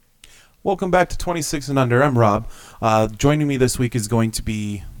Welcome back to 26 and Under. I'm Rob. Joining me this week is going to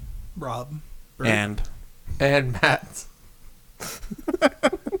be Rob. Bert. And Matt.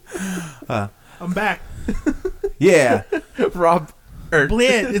 I'm back. yeah. Rob.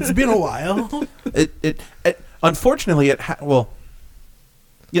 Bland. It's been a while. Unfortunately, I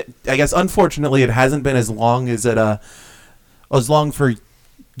guess unfortunately it hasn't been as long for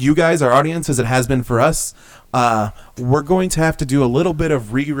you guys, our audience, as it has been for us. We're going to have to do a little bit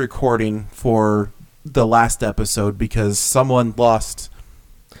of re-recording for the last episode because someone lost.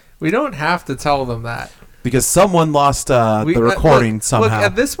 We don't have to tell them that. Because someone lost the recording somehow. Look,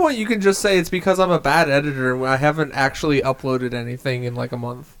 at this point, you can just say it's because I'm a bad editor and I haven't actually uploaded anything in like a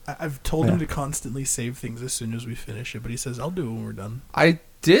month. I've told him to constantly save things as soon as we finish it, but he says, I'll do it when we're done. I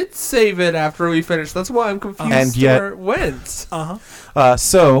did save it after we finished. That's why I'm confused and yet, where it went.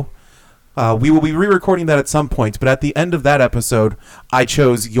 So we will be re-recording that at some point, but at the end of that episode, I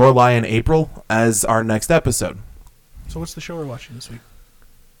chose Your Lie in April as our next episode. So what's the show we're watching this week?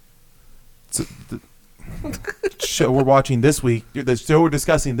 So the show we're watching this week, the show we're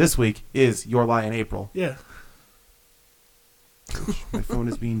discussing this week is Your Lie in April. Yeah. My phone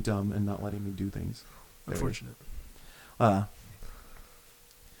is being dumb and not letting me do things. Unfortunate.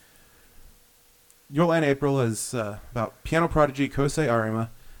 Your Lie in April is about piano prodigy Kosei Arima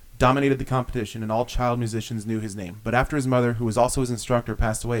dominated the competition and all child musicians knew his name. But after his mother, who was also his instructor,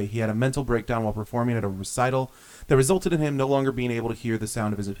 passed away, he had a mental breakdown while performing at a recital that resulted in him no longer being able to hear the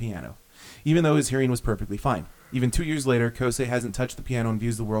sound of his piano, even though his hearing was perfectly fine. Even 2 years later, Kosei hasn't touched the piano and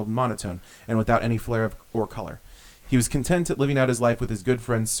views the world in monotone and without any flair or color. He was content at living out his life with his good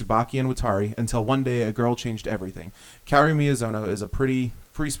friends Tsubaki and Watari until one day a girl changed everything. Kaori Miyazono is a pretty,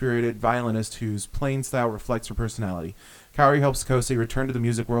 free-spirited violinist whose playing style reflects her personality. Kaori helps Kosei return to the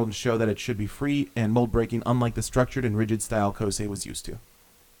music world and show that it should be free and mold-breaking, unlike the structured and rigid style Kosei was used to.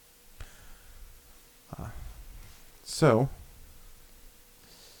 So,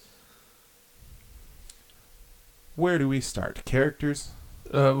 where do we start? Characters?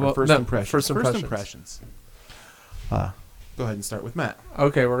 First impressions. Go ahead and start with Matt.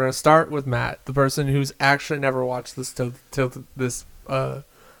 Okay, we're going to start with Matt, the person who's actually never watched this till this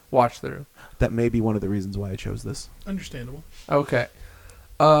watch through. That may be one of the reasons why I chose this. Understandable. Okay.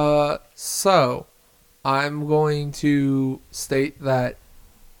 So I'm going to state that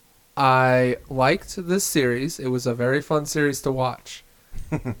I liked this series. It was a very fun series to watch.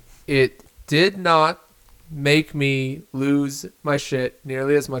 It did not make me lose my shit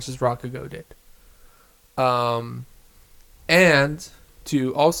nearly as much as Rakugo did. And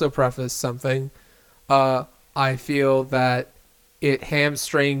to also preface something, I feel that it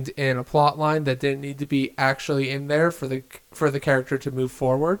hamstringed in a plot line that didn't need to be actually in there for the character to move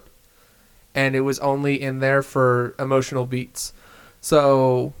forward, and it was only in there for emotional beats.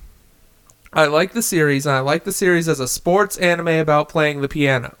 So I like the series, and I like the series as a sports anime about playing the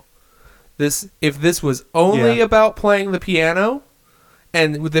piano. If this was only about playing the piano,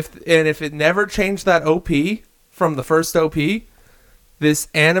 and if it never changed that OP from the first OP, this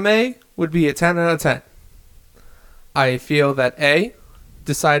anime would be a 10 out of 10. I feel that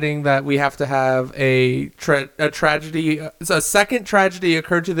deciding that we have to have a tragedy, a second tragedy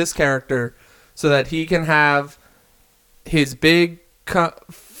occur to this character so that he can have his big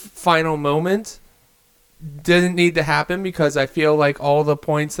final moment didn't need to happen, because I feel like all the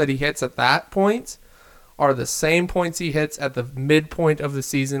points that he hits at that point are the same points he hits at the midpoint of the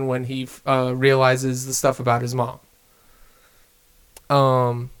season when he realizes the stuff about his mom.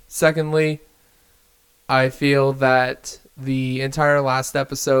 Secondly, I feel that the entire last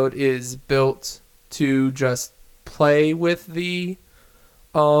episode is built to just play with the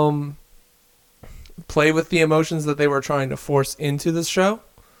emotions that they were trying to force into the show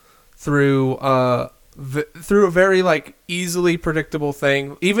through a very like easily predictable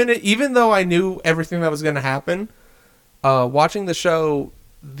thing. Even though I knew everything that was going to happen, watching the show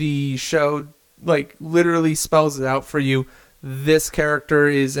like literally spells it out for you. This character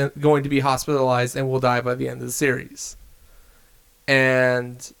is going to be hospitalized and will die by the end of the series.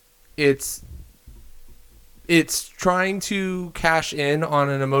 And it's trying to cash in on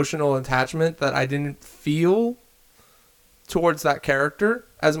an emotional attachment that I didn't feel towards that character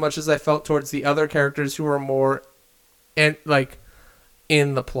as much as I felt towards the other characters who were more in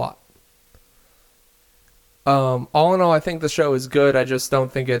the plot. All in all, I think the show is good. I just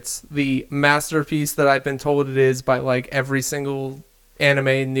don't think it's the masterpiece that I've been told it is by like every single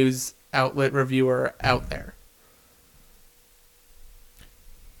anime news outlet reviewer out there.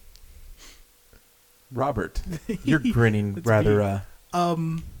 Robert, you're grinning rather.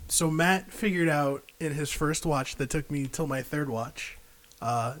 So Matt figured out in his first watch that took me till my third watch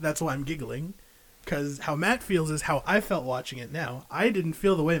That's why I'm giggling. Because how Matt feels is how I felt watching it now. I didn't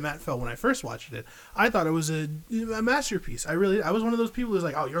feel the way Matt felt when I first watched it. I thought it was a masterpiece. I was one of those people who was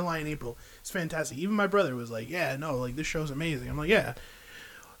like, oh, Your Lie in April. It's fantastic. Even my brother was like, yeah, no, like, this show's amazing. I'm like, yeah.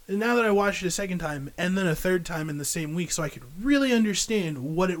 And now that I watched it a second time and then a third time in the same week, so I could really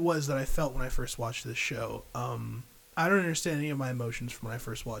understand what it was that I felt when I first watched this show. I don't understand any of my emotions from when I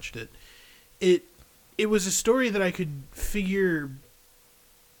first watched it. It was a story that I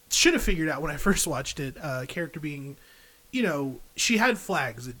should have figured out when I first watched it. Character being, she had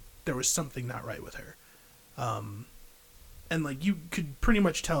flags that there was something not right with her. And like you could pretty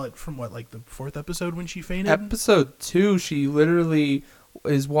much tell it from the fourth episode when she fainted. Episode 2, she literally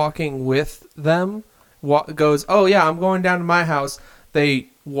is walking with them. Goes, oh yeah, I'm going down to my house. They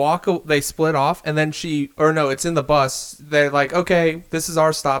split off, and then it's in the bus. They're like, okay, this is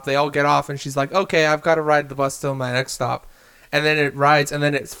our stop. They all get off, and she's like, okay, I've got to ride the bus till my next stop. And then it rides, and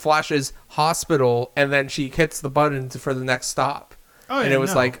then it flashes hospital, and then she hits the button for the next stop. Oh, yeah, and it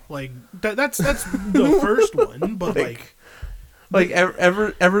was that's the first one, but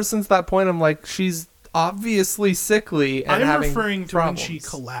ever since that point, I'm like, she's obviously sickly and having referring to problems. When she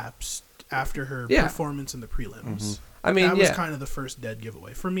collapsed after her performance in the prelims. Mm-hmm. I mean, that was kind of the first dead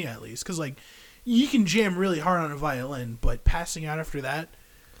giveaway for me, at least, because you can jam really hard on a violin, but passing out after that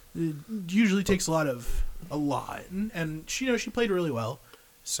usually takes a lot. And she played really well,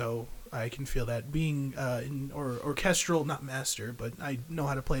 so I can feel that being orchestral, not master, but I know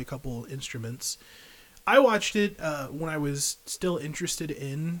how to play a couple instruments. I watched it when I was still interested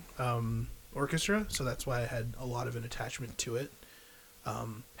in orchestra, so that's why I had a lot of an attachment to it.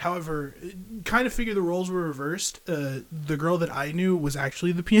 However, kind of figured the roles were reversed. The girl that I knew was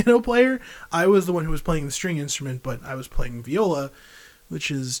actually the piano player. I was the one who was playing the string instrument, but I was playing viola,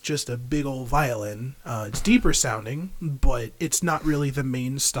 which is just a big old violin. It's deeper sounding, but it's not really the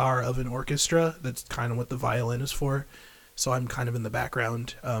main star of an orchestra. That's kind of what the violin is for. So I'm kind of in the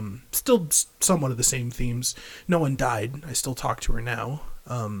background. Still somewhat of the same themes. No one died. I still talk to her now.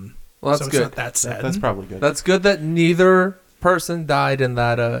 Well, that's so it's good. not that sad. That's probably good. That's good that neither person died in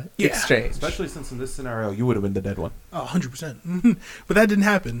that exchange. Especially since in this scenario, you would have been the dead one. Oh, 100%. But that didn't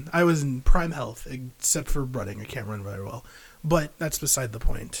happen. I was in prime health, except for running. I can't run very well. But that's beside the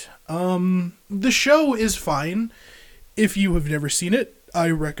point. The show is fine. If you have never seen it, I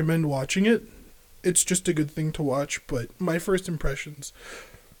recommend watching it. It's just a good thing to watch, but my first impressions...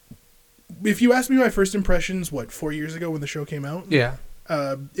 If you asked me my first impressions, 4 years ago when the show came out? Yeah.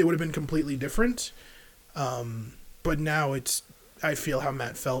 It would have been completely different. But now I feel how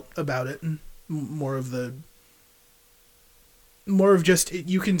Matt felt about it. More of just,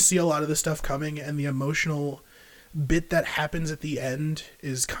 you can see a lot of the stuff coming, and the emotional bit that happens at the end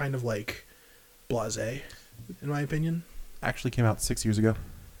is kind of like blasé, in my opinion. Actually came out 6 years ago,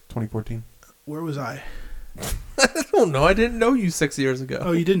 2014. Where was I? I don't know. I didn't know you 6 years ago.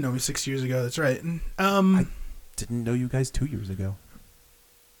 Oh, you didn't know me 6 years ago. That's right. I didn't know you guys 2 years ago.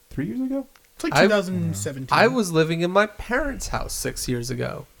 3 years ago? It's like 2017. I was living in my parents' house 6 years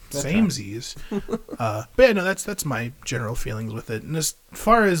ago. Samesies. But yeah, no, that's my general feelings with it. And as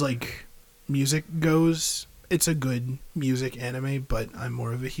far as music goes, it's a good music anime, but I'm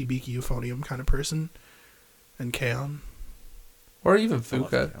more of a Hibiki Euphonium kind of person. And K-On! Or even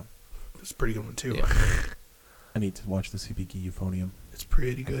Fuka. It's a pretty good one, too. Yeah. I need to watch the Hibiki Euphonium. It's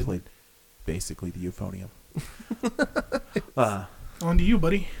pretty I good. played basically the Euphonium. On to you,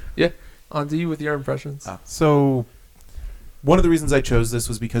 buddy. Yeah. On to you with your impressions. So, one of the reasons I chose this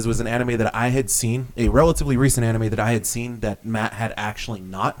was because it was an anime that I had seen, a relatively recent anime that I had seen that Matt had actually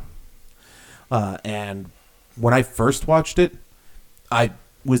not. And when I first watched it, I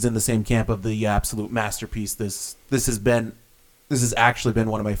was in the same camp of the absolute masterpiece. This has actually been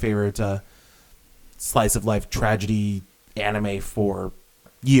one of my favorite slice of life tragedy anime for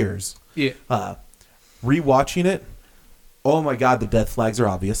years. Yeah. Rewatching it, oh my god, the death flags are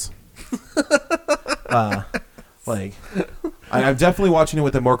obvious. I'm definitely watching it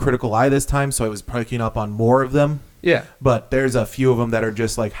with a more critical eye this time, so I was picking up on more of them. Yeah. But there's a few of them that are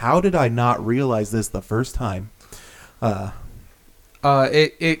just like, how did I not realize this the first time?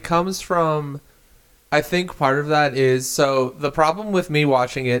 It comes from, I think part of that is, so the problem with me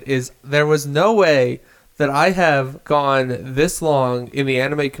watching it is there was no way that I have gone this long in the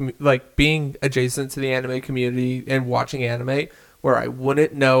anime, being adjacent to the anime community and watching anime, where I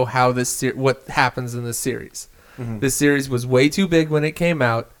wouldn't know how what happens in this series. Mm-hmm. This series was way too big when it came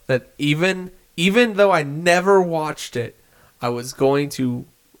out that even though I never watched it, I was going to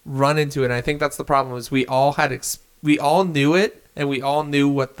run into it. And I think that's the problem is we all knew it and we all knew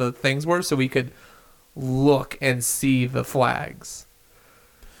what the things were, so we could look and see the flags.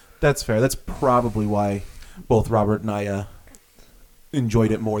 That's fair. That's probably why both Robert and I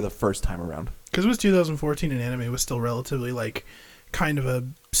enjoyed it more the first time around. Because it was 2014 and anime was still relatively like kind of a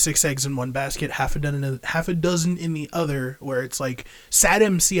 6 eggs in one basket, half a dozen in the other, where it's like sad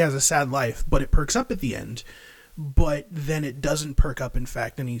MC has a sad life, but it perks up at the end. But then it doesn't perk up, in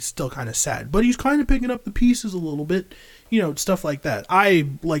fact, and he's still kind of sad. But he's kind of picking up the pieces a little bit, stuff like that. I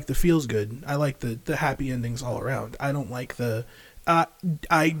like the feels good. I like the happy endings all around. I don't like the...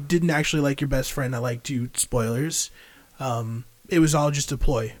 I didn't actually like Your Best Friend. I liked you. Spoilers. It was all just a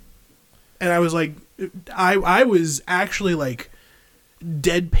ploy. And I was like... I was actually like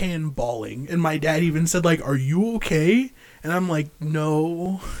deadpan bawling. And my dad even said like, "Are you okay?" And I'm like,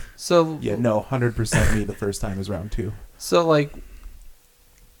 "No." So Yeah, no, 100% me the first time is round 2. So like,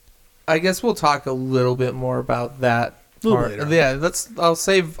 I guess we'll talk a little bit more about that Little part. later. Yeah, I'll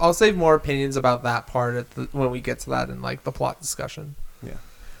save more opinions about that part when we get to that in like the plot discussion. Yeah.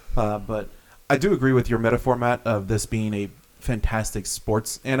 But I do agree with your metaphor, Matt, of this being a fantastic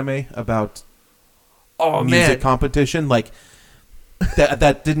sports anime about Oh music man, competition. Like,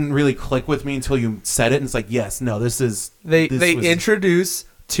 that didn't really click with me until you said it, and it's like, yes, no, this is... they was- introduce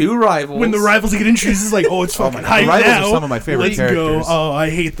two rivals. When the rivals get introduced, it's like, oh, it's Oh fucking my- hype the rivals now. are some of my favorite Let's characters. go. Oh, I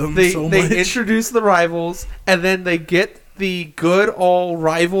hate them they so they much. introduce the rivals, and then they get the good old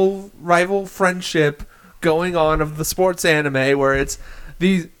rival friendship going on of the sports anime, where it's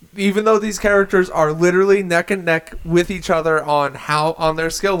these. Even though these characters are literally neck and neck with each other on their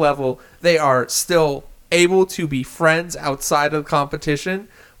skill level, they are still able to be friends outside of the competition,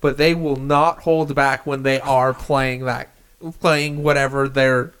 but they will not hold back when they are playing whatever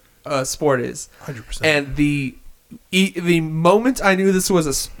their sport is. 100%. And the moment I knew this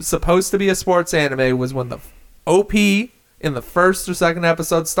was supposed to be a sports anime was when the OP in the first or second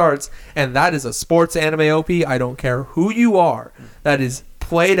episode starts, and that is a sports anime OP. I don't care who you are. That is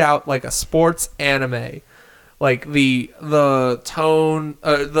played out like a sports anime. Like the tone,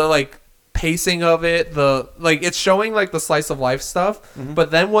 the like pacing of it, it's showing like the slice of life stuff,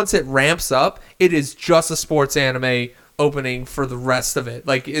 but then once it ramps up, it is just a sports anime opening for the rest of it.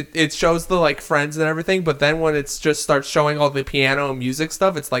 Like it shows the like friends and everything, but then when it's just starts showing all the piano and music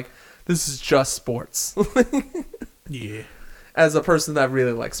stuff, it's like this is just sports. Yeah. As a person that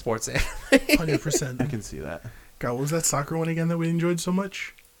really likes sports anime. 100%. I can see that. God, what was that soccer one again that we enjoyed so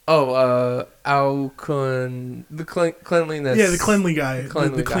much? Oh, the cleanliness. Yeah, the cleanly guy.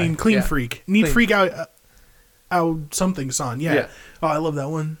 Cleanly the clean guy, yeah. freak. Neat Clean. freak out something son. Yeah. Yeah. Oh, I love that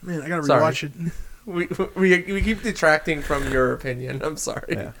one. Man, I gotta Sorry. rewatch it. We keep detracting from your opinion. I'm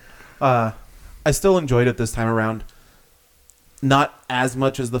sorry. Yeah. I still enjoyed it this time around. Not as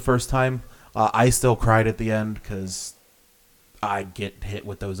much as the first time. I still cried at the end because I get hit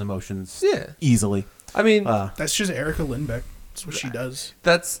with those emotions Yeah. easily. I mean, That's just Erica Lindbeck. That's what she does.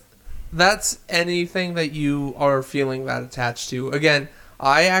 that's anything that you are feeling that attached to. Again,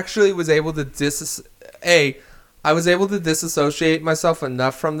 I actually was able to I was able to disassociate myself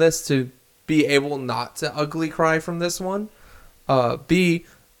enough from this to be able not to ugly cry from this one. B,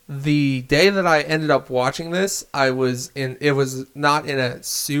 the day that I ended up watching this, I was not in a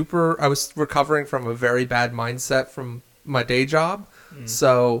super, I was recovering from a very bad mindset from my day job.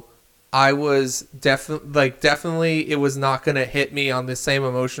 So I was definitely it was not going to hit me on the same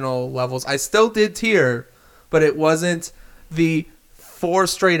emotional levels. I still did tear, but it wasn't the 4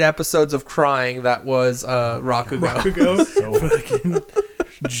 straight episodes of crying that was Rakugo. Rakugo. Fucking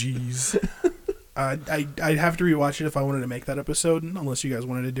jeez. I'd have to rewatch it if I wanted to make that episode. Unless you guys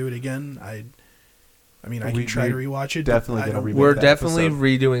wanted to do it again, I can try to rewatch it. Definitely I gonna don't- remake We're that definitely episode.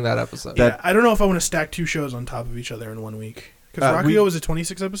 redoing that episode. Yeah, I don't know if I want to stack 2 shows on top of each other in 1 week. Because Rakugo is a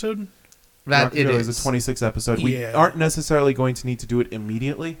 26 episode. that it Rakugo is. a 26 episode. We Yeah. aren't necessarily going to need to do it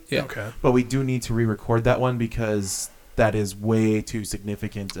immediately, Yeah. Okay. but we do need to re-record that one because that is way too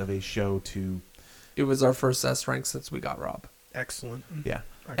significant of a show to... It was our first S rank since we got Rob. Excellent. Yeah.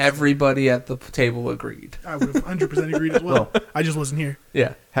 Excellent. Everybody at the table agreed. I would have 100% agreed as well. I just wasn't here.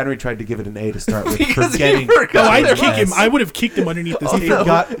 Yeah. Henry tried to give it an A to start with, Because he forgetting... forgot. No, I'd Yes. kick him. I would have kicked him underneath this He table.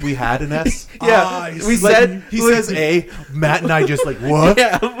 forgot we had an S. Yeah, I we see. said He says A, Matt and I just like, what?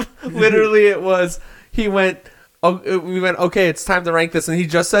 Yeah, literally it was. He went. Oh, we went. Okay, it's time to rank this, and he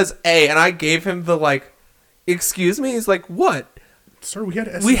just says A, and I gave him the like. Excuse me. He's like, what? Sir, we had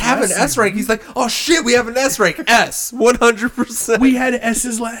S. We have an S rank. He's like, oh shit, we have an S rank. S, 100%. We had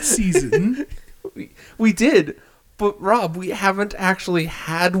S's last season. We did, but Rob, we haven't actually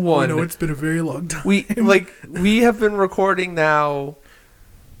had one. No, it's been a very long time. we have been recording now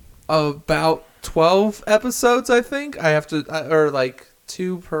about 12 episodes, I think. I have to or like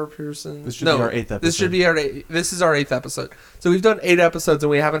 2 per person. This should be our 8th episode. This is our 8th episode. So we've done 8 episodes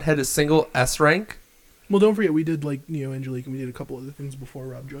and we haven't had a single S rank. Well, don't forget we did like Neo Angelique and we did a couple other things before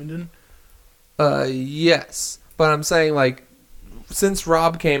Rob joined in. Yes, but I'm saying like since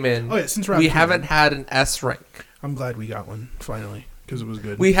Rob came in, we haven't had an S rank. I'm glad we got one finally because it was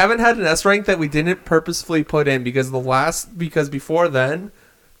good. We haven't had an S rank that we didn't purposefully put in because before then,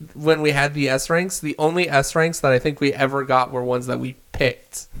 when we had the S ranks, the only S ranks that I think we ever got were ones that we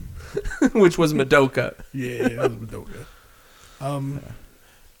picked, which was Madoka. Yeah, that was Madoka.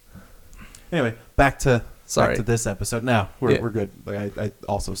 Anyway, back to this episode. Now we're good. Like I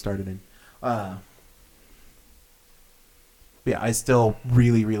also started in. Yeah, I still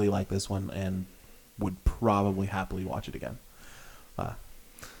really, really like this one and would probably happily watch it again. I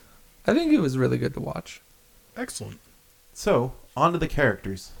think it was really good to watch. Excellent. So, on to the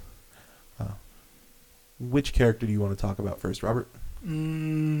characters. Which character do you want to talk about first, Robert?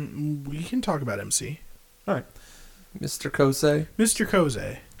 We can talk about MC. All right. Mr. Kosei. Mr.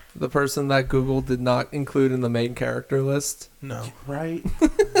 Kosei. The person that Google did not include in the main character list. No. Right?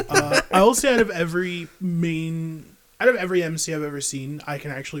 I will say out of every MC I've ever seen, I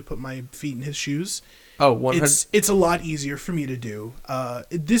can actually put my feet in his shoes. Oh, 100. It's a lot easier for me to do.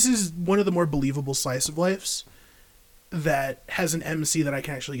 This is one of the more believable slice of lives that has an MC that I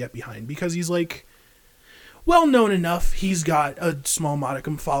can actually get behind because he's like well known enough. He's got a small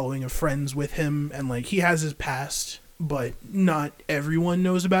modicum following of friends with him, and like he has his past, but not everyone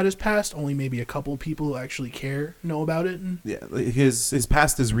knows about his past. Only maybe a couple people who actually know about it. Yeah, his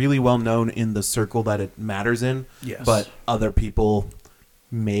past is really well known in the circle that it matters in. Yes, but other people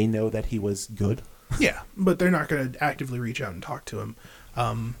may know that he was good. Yeah, but they're not going to actively reach out and talk to him.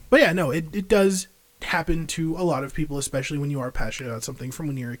 But yeah, no, it does happen to a lot of people, especially when you are passionate about something from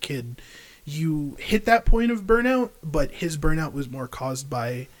when you're a kid. You hit that point of burnout, but his burnout was more caused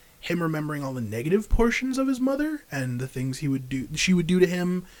by him remembering all the negative portions of his mother and the things she would do to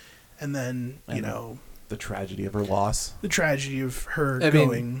him, and then, the tragedy of her loss. The tragedy of her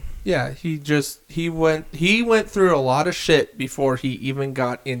going. Yeah, he went through a lot of shit before he even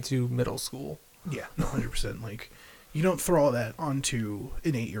got into middle school. Yeah, 100%. Like, you don't throw all that onto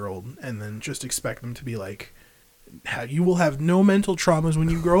an 8-year-old and then just expect them to be like, you will have no mental traumas when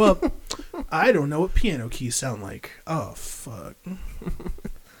you grow up. I don't know what piano keys sound like. Oh, fuck.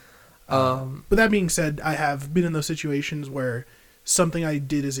 But that being said, I have been in those situations where something I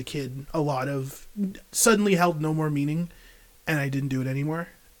did as a kid, a lot of, suddenly held no more meaning, and I didn't do it anymore.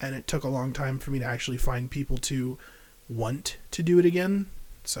 And it took a long time for me to actually find people to want to do it again.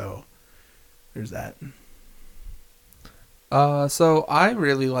 So there's that. So I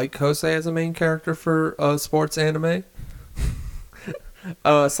really like Kosei as a main character for sports anime.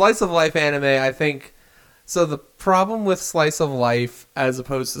 Slice of life anime, I think. So the problem with slice of life as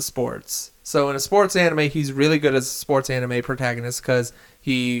opposed to sports. So in a sports anime, he's really good as a sports anime protagonist because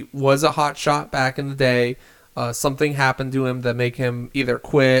he was a hotshot back in the day. Something happened to him that make him either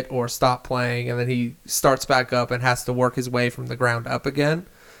quit or stop playing, and then he starts back up and has to work his way from the ground up again.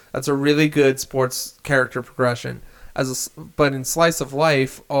 That's a really good sports character progression. But in slice of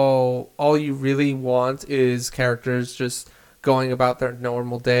life, all you really want is characters just going about their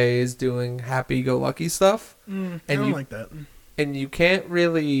normal days, doing happy-go-lucky stuff. I don't like that. And you can't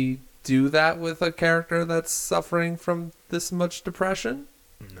really do that with a character that's suffering from this much depression.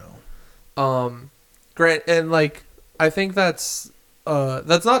 No. Great, and like I think that's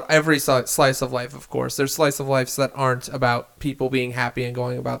not every slice of life. Of course, there's slice of lives that aren't about people being happy and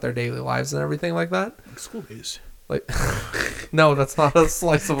going about their daily lives and everything like that. Like School Days. Like, no, that's not a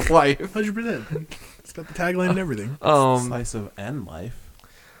slice of life. 100%. It's got the tagline and everything. Slice of N life.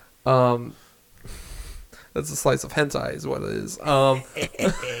 That's a slice of hentai, is what it is.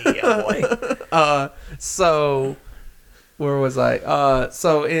 Yeah, boy. So where was I?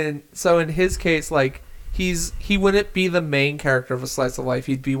 So in his case, like he wouldn't be the main character of a slice of life.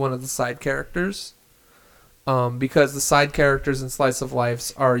 He'd be one of the side characters. Because the side characters in slice of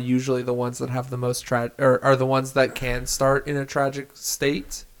lives are usually the ones that have the most are the ones that can start in a tragic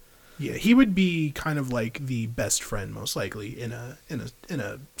state. Yeah, he would be kind of like the best friend, most likely in a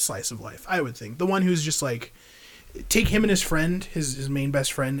slice of life. I would think the one who's just like take him and his friend, his main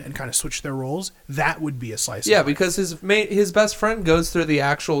best friend, and kind of switch their roles. That would be a slice. Yeah, of life. because his best friend goes through the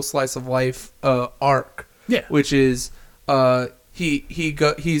actual slice of life arc. Yeah, which is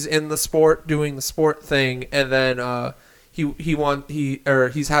he's in the sport doing the sport thing, and then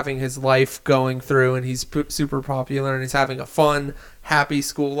he's having his life going through, and he's super popular, and he's having a fun, happy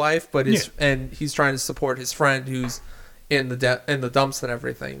school life, but and he's trying to support his friend who's in the dumps and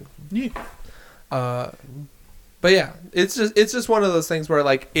everything. Yeah. But yeah, it's just one of those things where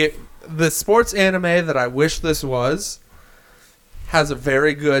like the sports anime that I wish this was has a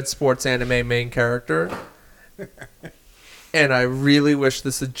very good sports anime main character. And I really wish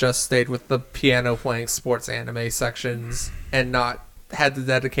this had just stayed with the piano playing sports anime sections and not had to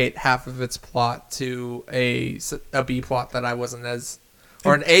dedicate half of its plot to a B plot that I wasn't as,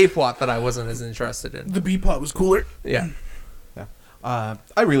 or an A plot that I wasn't as interested in. The B plot was cooler. Yeah. Yeah.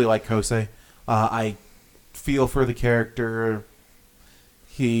 I really like Kosei. I feel for the character.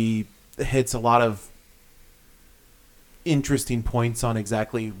 He hits a lot of interesting points on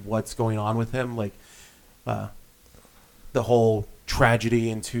exactly what's going on with him. Like, the whole tragedy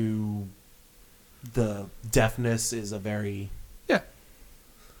into the deafness is a very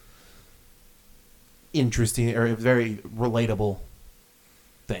interesting or a very relatable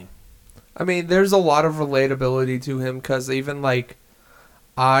thing. I mean, there's a lot of relatability to him because even like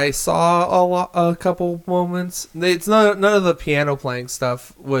I saw a couple moments. It's none of the piano playing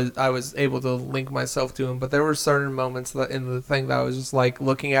stuff I was able to link myself to him, but there were certain moments that in the thing that I was just like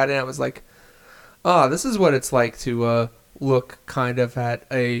looking at it, and I was like, "Oh, this is what it's like to look kind of at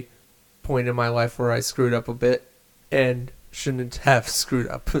a point in my life where I screwed up a bit and shouldn't have screwed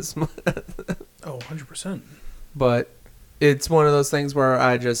up as much." Oh, 100%. But it's one of those things where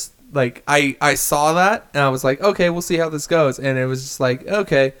I just like I saw that and I was like, okay, we'll see how this goes, and it was just like,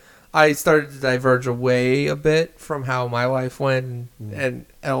 okay, I started to diverge away a bit from how my life went and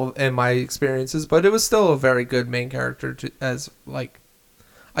my experiences, but it was still a very good main character as like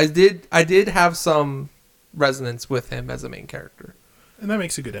I did have some resonance with him as a main character, And that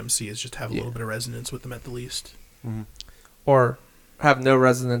makes a good MC, is just have a little bit of resonance with them at the least. Mm-hmm. or have no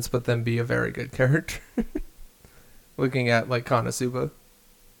resonance but then be a very good character. Looking at like Konosuba.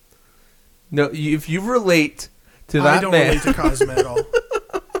 No, if you relate to that I don't man, relate to Cosmo at all.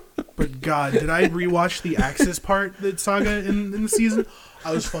 But God, did I rewatch the Axis part, the saga in the season?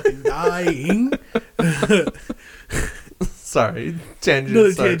 I was fucking dying. sorry, tangent.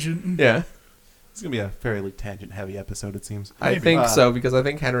 Another sorry. tangent. Yeah, It's going to be a fairly tangent-heavy episode, it seems. I Maybe. think so because I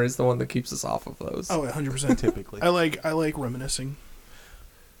think Henry's the one that keeps us off of those. Oh, 100%. Typically. I like reminiscing.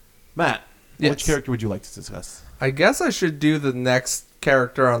 Matt, Yes. which character would you like to discuss? I guess I should do the next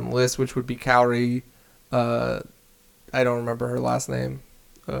character on the list, which would be Kaori. I don't remember her last name.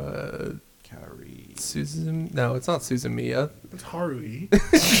 Kaori. Susan? No, it's not Suzumiya. It's Harui.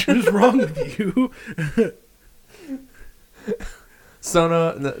 What is wrong with you?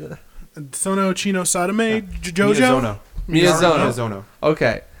 Sono. Sono Chino Sadame Jojo? Miyazono. Miyazono. Miyazono.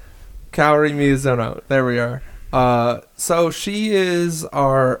 Okay. Kaori Miyazono. There we are. So she is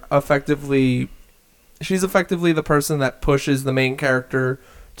she's effectively the person that pushes the main character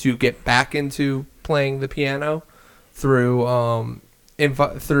to get back into playing the piano through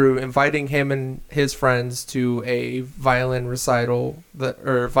inviting him and his friends to a violin recital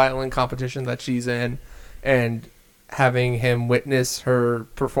or violin competition that she's in, and having him witness her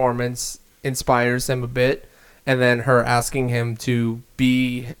performance inspires him a bit, and then her asking him to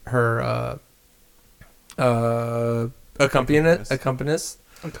be her accompanist. Accompanist.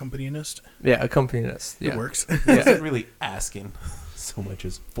 Yeah, accompanist. Yeah. It works. It's Yeah. not really asking so much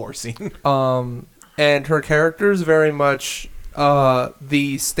as forcing. And her character is very much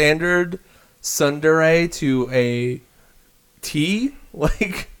the standard tsundere to a T.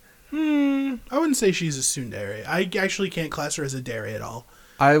 Like, I wouldn't say she's a tsundere. I actually can't class her as a dere at all.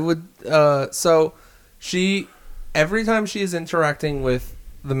 I would. So she, every time she is interacting with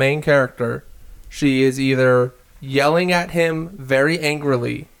the main character, she is either yelling at him very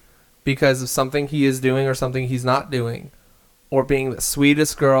angrily because of something he is doing or something he's not doing, or being the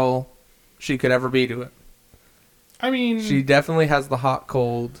sweetest girl she could ever be to him. I mean, She definitely has the hot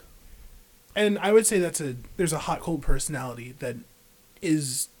cold. and I would say there's a hot cold personality that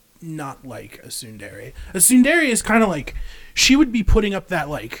is not like a tsundere. A tsundere is kind of like, she would be putting up that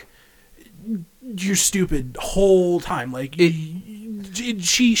like, you're stupid whole time. Like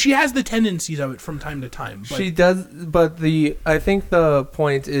she has the tendencies of it from time to time. But She does, but I think the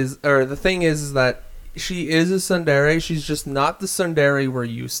point is, or the thing is that she is a tsundere. She's just not the tsundere we're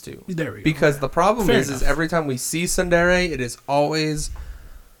used to. there we go. Because the problem Fair is enough. every time we see tsundere, it is always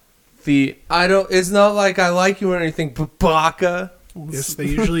it's not like I like you or anything, but baka. Yes, they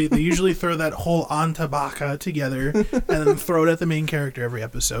usually throw that whole Antabaka together and then throw it at the main character every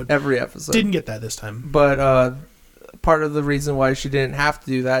episode. Every episode. Didn't get that this time. But part of the reason why she didn't have to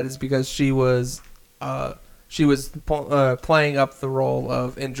do that is because she was playing up the role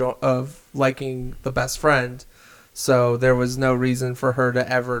of liking the best friend. So there was no reason for her to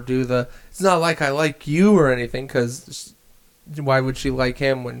ever do it's not like I like you or anything, because why would she like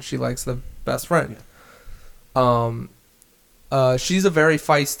him when she likes the best friend? She's a very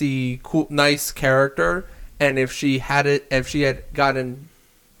feisty, cool, nice character, and if she had gotten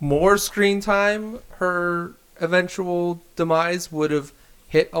more screen time, her eventual demise would have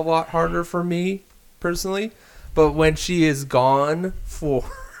hit a lot harder for me personally. But when she is gone for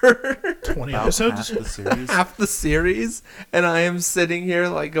 20 About episodes. half the series. half the series, and I am sitting here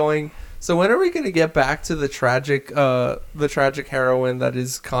like going, so when are we going to get back to the tragic heroine that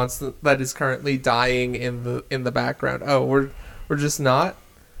is currently dying in the background? Oh, we're just not.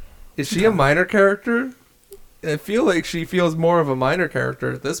 Is she a minor character? I feel like she feels more of a minor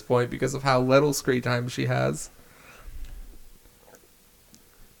character at this point because of how little screen time she has.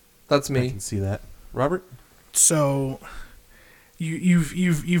 That's I me. can see that. Robert? So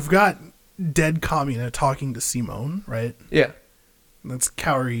you've got dead Kamina talking to Simone, right? Yeah. That's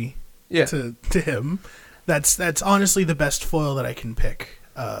Kaori Yeah. to him. That's honestly the best foil that I can pick.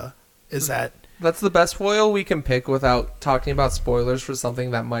 Is that That's the best foil we can pick without talking about spoilers for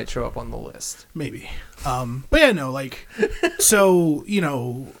something that might show up on the list. maybe? But yeah, no, like, so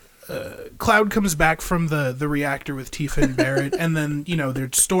Cloud comes back from the reactor with Tifa and Barrett, and then they're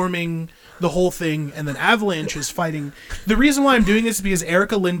storming the whole thing, and then Avalanche is fighting. The reason why I'm doing this is because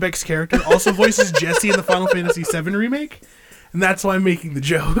Erica Lindbeck's character also voices Jessie in the Final Fantasy VII remake. And that's why I'm making the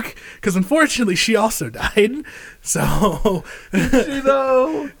joke, because unfortunately she also died. So, Did she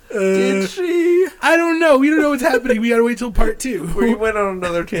though? Did she? I don't know. We don't know what's happening. We gotta wait till part 2. We went on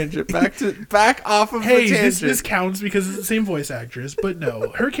another tangent. Back off of Hey, the tangent. this counts because it's the same voice actress. But no,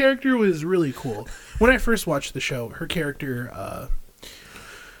 her character was really cool. When I first watched the show, her character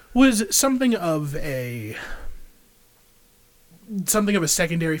was something of a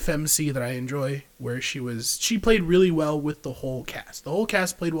secondary femc that I enjoy, where she played really well with the whole cast. The whole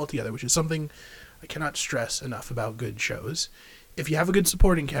cast played well together, which is something I cannot stress enough about good shows. If you have a good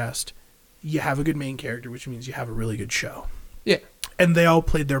supporting cast, you have a good main character, which means you have a really good show. Yeah. And they all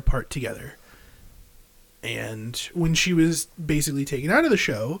played their part together. And when she was basically taken out of the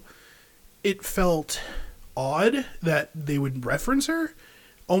show, it felt odd that they would reference her,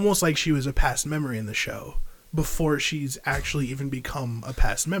 almost like she was a past memory in the show, before she's actually even become a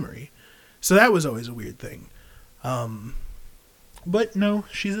past memory. So that was always a weird thing. But no,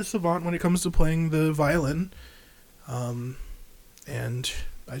 she's a savant when it comes to playing the violin. And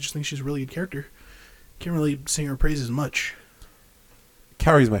I just think she's a really good character. Can't really sing her praises much.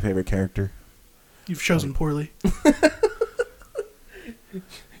 Kaori's my favorite character. You've chosen poorly.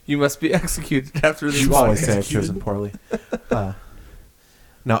 You must be executed after this. You always podcast. say I've chosen poorly.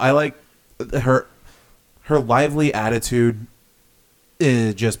 No, I like her lively attitude.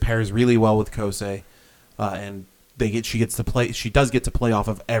 It just pairs really well with Kosei, and she does get to play off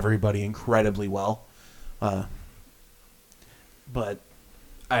of everybody incredibly well. But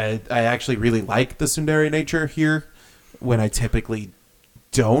I actually really like the tsundere nature here, when I typically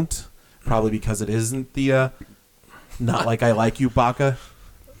don't, probably because it isn't the not like I like you, Baka.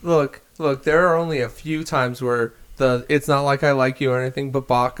 Look, there are only a few times where it's not like I like you or anything, but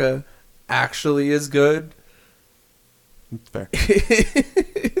Baka actually is good. Fair.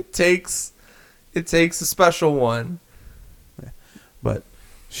 It takes a special one. But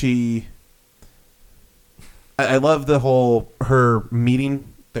I love the whole,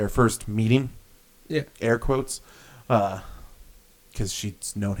 their first meeting. Yeah. Air quotes. Because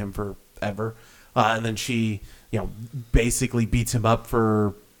she's known him forever. And then she, basically beats him up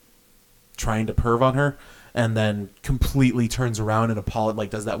for trying to perv on her. And then completely turns around and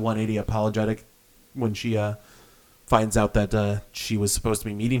does that 180 apologetic when she finds out that she was supposed to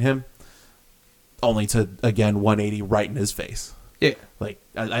be meeting him. Only to, again, 180 right in his face. Yeah.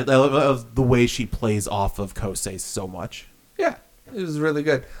 I love the way she plays off of Kosei so much. Yeah. It was really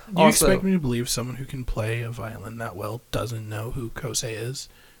good. You expect me to believe someone who can play a violin that well doesn't know who Kosei is?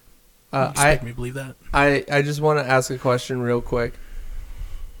 You expect me to believe that? I just want to ask a question real quick.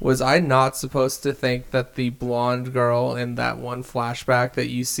 Was I not supposed to think that the blonde girl in that one flashback that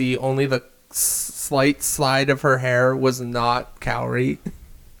you see only the slight side of her hair was not Kaori?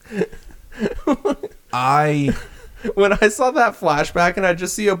 When I saw that flashback and I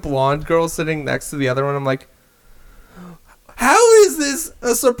just see a blonde girl sitting next to the other one, I'm like, how is this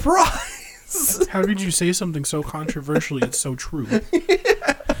a surprise? How did you say something so controversially? It's so true.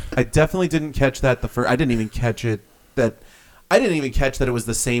 I definitely didn't catch that I didn't even catch that it was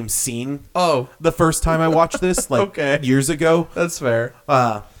the same scene. Oh, The first time I watched this, Okay. years ago. that's fair.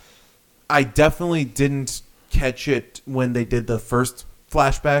 I definitely didn't catch it when they did the first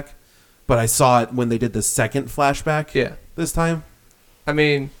flashback, but I saw it when they did the second flashback. Yeah. This time. I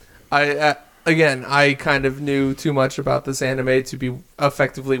mean, again, I kind of knew too much about this anime to be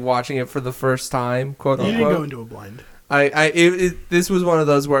effectively watching it for the first time, quote You didn't unquote. go into a blind. This was one of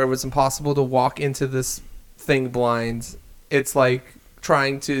those where it was impossible to walk into this thing blind. It's like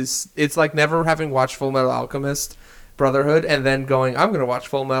it's like never having watched Full Metal Alchemist Brotherhood and then going, I'm going to watch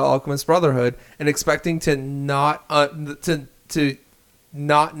Full Metal Alchemist Brotherhood and expecting to not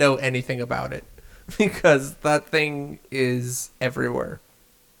know anything about it because that thing is everywhere.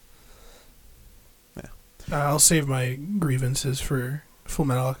 I'll save my grievances for Full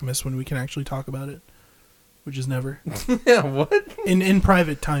Metal Alchemist when we can actually talk about it, which is never. Yeah, what? In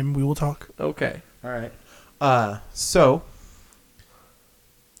private time, we will talk. Okay. All right.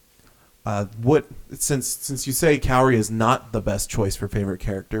 What since you say Kaori is not the best choice for favorite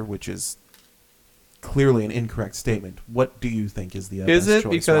character, which is clearly an incorrect statement, what do you think is the Is best it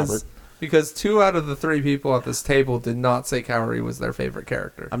choice, Robert? because 2 out of the 3 people at this table did not say Kaori was their favorite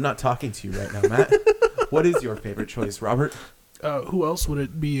character. I'm not talking to you right now, Matt. What is your favorite choice, Robert? Who else would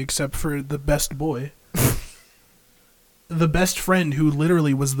it be except for the best boy? The best friend who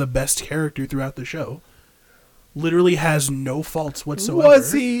literally was the best character throughout the show. Literally has no faults whatsoever.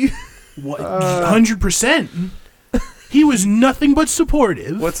 Was he? What? 100%. He was nothing but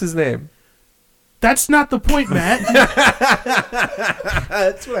supportive. What's his name? That's not the point, Matt.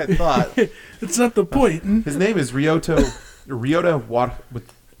 That's what I thought. That's not the point. His name is Ryota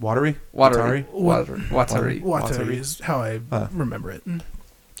Watari? Watari. Watari is how I remember it.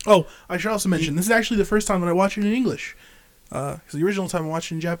 Oh, I should also mention, this is actually the first time that I watch it in English. Because the original time I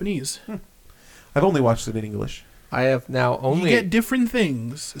watched it in Japanese. I've only watched it in English. I have now only... You get different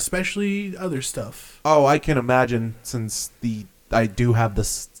things, especially other stuff. Oh, I can imagine since I do have the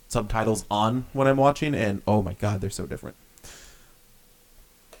subtitles on when I'm watching, and oh my god, they're so different.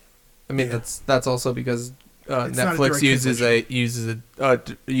 I mean, Yeah. that's also because It's not a Netflix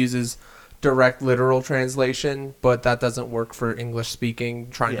direct uses direct literal translation, but that doesn't work for English speaking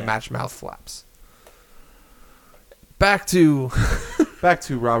trying to Yeah. match mouth flaps. Back to Back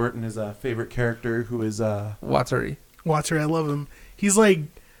to Robert and his favorite character, who is Watari. Watari, I love him. He's like,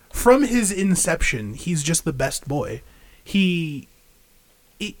 from his inception, he's just the best boy. He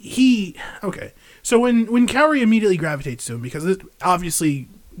okay. So when Kaori immediately gravitates to him, because obviously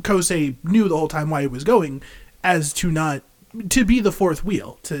Kosei knew the whole time why he was going, as to be the fourth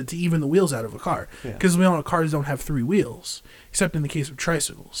wheel, to even the wheels out of a car. Yeah. Because we all know cars don't have 3 wheels, except in the case of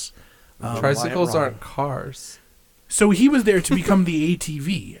tricycles. Tricycles Wyatt aren't cars. So he was there to become the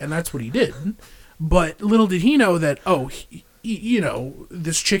ATV, and that's what he did. But little did he know that,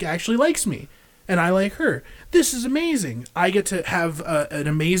 this chick actually likes me, and I like her. This is amazing. I get to have an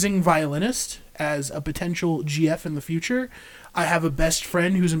amazing violinist as a potential GF in the future. I have a best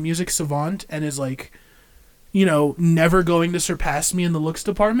friend who's a music savant and is like, never going to surpass me in the looks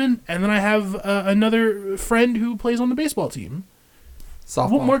department. And then I have another friend who plays on the baseball team.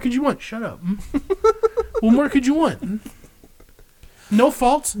 Softball. What more could you want? Shut up. What more could you want? No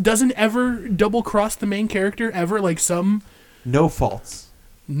faults. Doesn't ever double cross the main character ever, like some. no faults.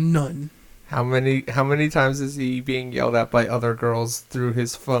 None. How many times is he being yelled at by other girls through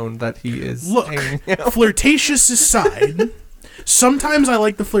his phone that he is Look, hanging out? flirtatious aside, sometimes I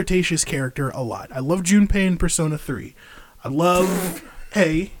like the flirtatious character a lot. I love Junpei in Persona 3. I love.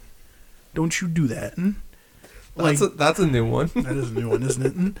 Hey, don't you do that. That's a new one. That is a new one, isn't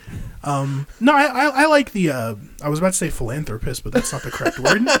it? No, I like the. I was about to say philanthropist, but that's not the correct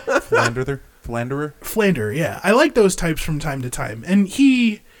word. Philanderer. Flander, yeah. I like those types from time to time, and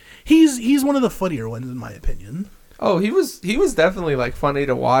he's one of the funnier ones in my opinion. Oh, he was definitely like funny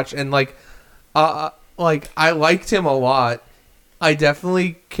to watch, and like I liked him a lot. I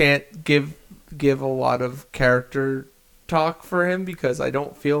definitely can't give a lot of character talk for him because I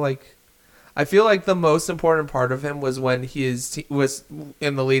feel like the most important part of him was when he was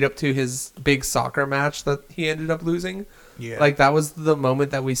in the lead up to his big soccer match that he ended up losing. Yeah, Like that was the moment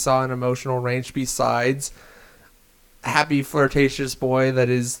that we saw an emotional range besides happy flirtatious boy that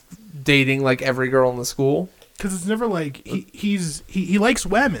is dating like every girl in the school. because it's never like he likes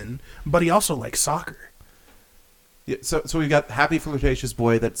women, but he also likes soccer. Yeah, so we've got happy flirtatious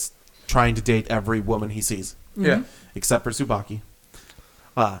boy that's trying to date every woman he sees, Yeah. except for Tsubaki,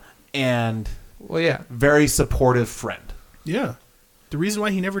 and Well, yeah. very supportive friend. Yeah, the reason why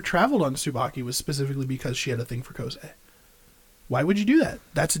he never traveled on Tsubaki was specifically because she had a thing for Kosei. Why would you do that?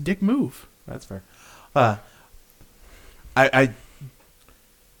 That's a dick move. That's fair. I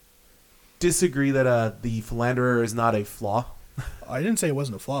disagree that the philanderer is not a flaw. I didn't say it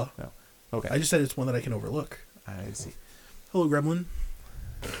wasn't a flaw. No. Okay. I just said it's one that I can overlook. I see. Hello, Gremlin.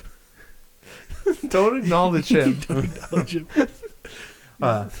 Don't acknowledge him. Don't acknowledge him.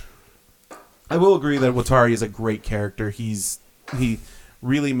 I will agree that Watari is a great character. He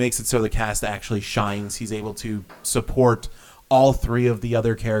really makes it so the cast actually shines. He's able to support all three of the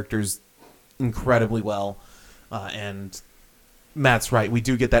other characters incredibly well. And Matt's right. We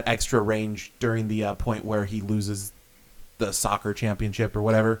do get that extra range during the point where he loses the soccer championship or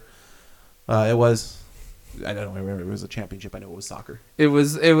whatever it was. I don't remember. It was a championship. I know it was soccer. It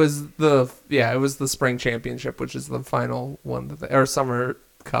was the spring championship, which is the final one or summer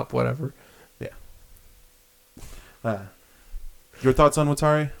cup, whatever. Your thoughts on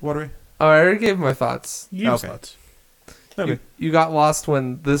Watery? Oh, I already gave my thoughts. You Okay. thoughts. Okay. You got lost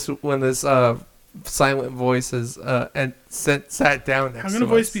when this silent voice is and sat down next How to can a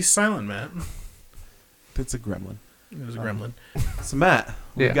voice us. be silent, Matt? It's a gremlin. It was a gremlin. So Matt,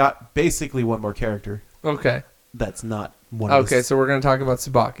 we've Yeah. got basically one more character Okay. that's not one of Okay, the... so we're going to talk about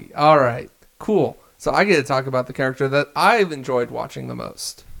Tsubaki. All right. Cool. So I get to talk about the character that I've enjoyed watching the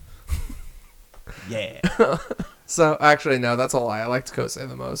most. Yeah. So actually, no, that's a lie. I liked Kosei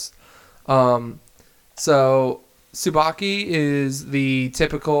the most. So Tsubaki is the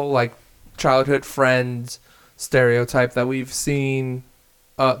typical like childhood friend stereotype that we've seen,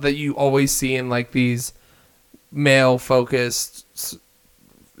 that you always see in like these male-focused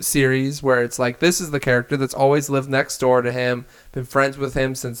series, where it's like this is the character that's always lived next door to him, been friends with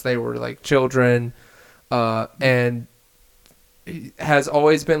him since they were like children, and has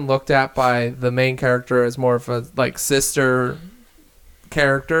always been looked at by the main character as more of a like sister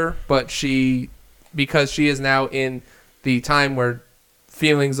character, but because she is now in the time where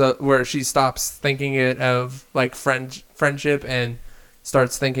where she stops thinking it of like friendship and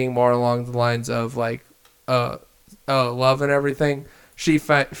starts thinking more along the lines of like love and everything, she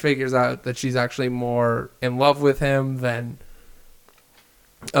figures out that she's actually more in love with him than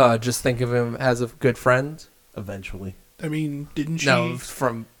just think of him as a good friend. Eventually. I mean, didn't she? No,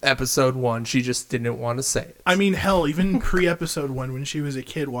 from episode 1, she just didn't want to say it. I mean, hell, even pre-episode 1, when she was a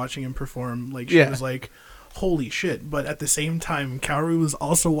kid watching him perform, like, she Yeah. was like, holy shit. But at the same time, Kaoru was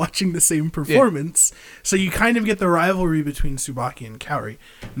also watching the same performance. So you kind of get the rivalry between Tsubaki and Kaori.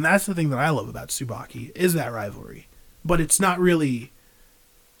 And that's the thing that I love about Tsubaki, is that rivalry. But it's not really...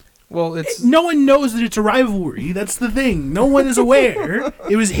 Well, it's No one knows that it's a rivalry. That's the thing. No one is aware.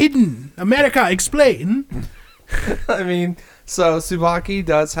 It was hidden. America, explain. I mean, so Tsubaki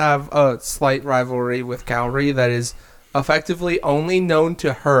does have a slight rivalry with Kaori that is effectively only known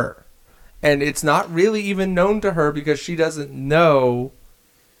to her. And it's not really even known to her because she doesn't know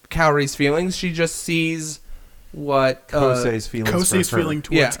Kaori's feelings. She just sees what Kosei's feelings Kosei's for her. feeling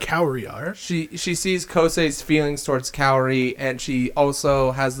towards Yeah. Kaori are. she sees Kosei's feelings towards Kaori, and she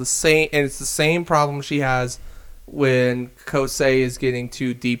also has the same, and it's the same problem she has when Kosei is getting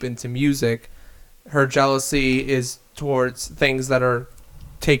too deep into music. Her jealousy is towards things that are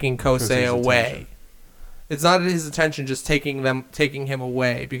taking Kosei Kosei's away. attention. It's not his attention, just taking him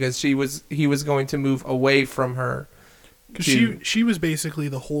away, because he was going to move away from her. Because to- she was basically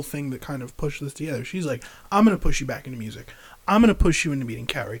the whole thing that kind of pushed this together. She's like, I'm going to push you back into music. I'm going to push you into meeting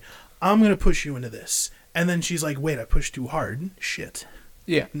Kaori. I'm going to push you into this. And then she's like, wait, I pushed too hard. Shit.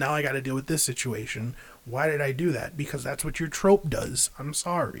 Yeah. Now I got to deal with this situation. Why did I do that? Because that's what your trope does. I'm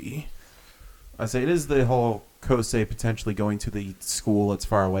sorry. I say it is the whole Kosei potentially going to the school that's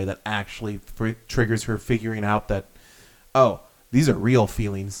far away that actually triggers her figuring out that, oh, these are real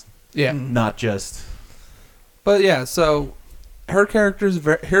feelings, Yeah. not just... But yeah, so her character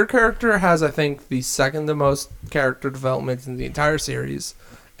has, I think, the second to most character development in the entire series,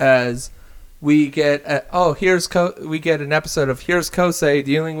 as we get we get an episode of here's Kosei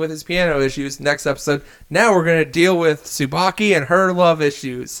dealing with his piano issues. Next episode, now we're gonna deal with Tsubaki and her love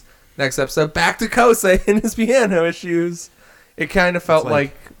issues. Next episode, back to Kosei and his piano issues. It kind of felt It's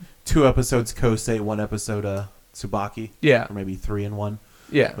like 2 episodes Kosei, 1 episode Tsubaki, yeah, or maybe 3 in 1.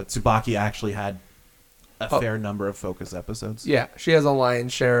 yeah. But Tsubaki actually had a Oh. fair number of focus episodes. Yeah, she has a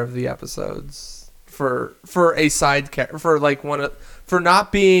lion's share of the episodes for a side for like for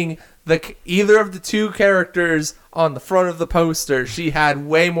not being either of the 2 characters on the front of the poster. She had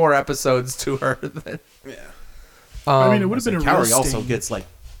way more episodes to her than. Yeah. I mean, it would have been a real Kaori also sting. gets like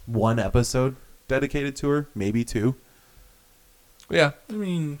 1 episode dedicated to her, maybe 2. Yeah, I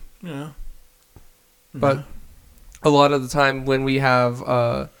mean, yeah. but a lot of the time when we have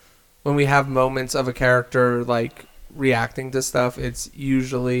moments of a character like reacting to stuff, it's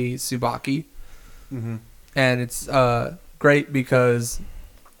usually Tsubaki. Mm-hmm. And it's great because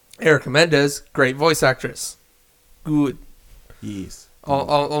Erica Mendez, great voice actress, good. Yes.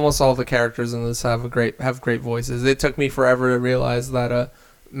 Almost all the characters in this have great voices. It took me forever to realize that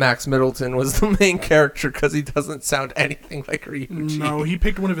Max Middleton was the main character because he doesn't sound anything like Ryuji. No, he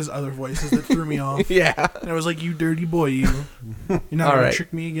picked one of his other voices that threw me off. Yeah. And I was like, "You dirty boy, you're not All gonna right.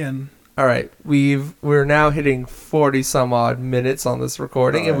 trick me again." All right, we're now hitting 40 some odd minutes on this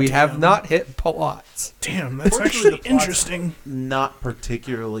recording, and we have Damn. not hit plots. Damn, that's Fortunately, actually the plot's interesting. Not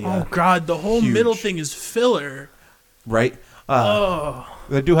particularly, Oh God, the whole huge. middle thing is filler. right? Oh,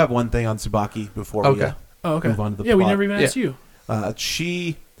 I do have one thing on Tsubaki before we Okay. oh, okay. move on to the Yeah, we plot. never even asked you.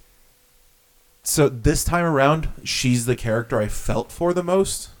 So this time around, she's the character I felt for the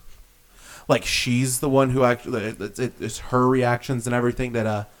most. Like, she's the one who actually, it's her reactions and everything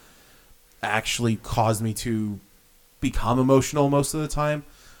that actually caused me to become emotional most of the time.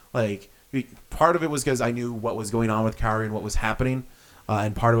 Like, part of it was because I knew what was going on with Kaori and what was happening,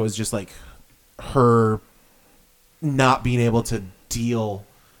 and part of it was just like her not being able to deal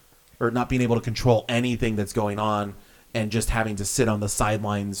or not being able to control anything that's going on, and just having to sit on the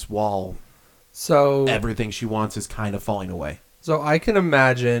sidelines while So everything she wants is kind of falling away. So I can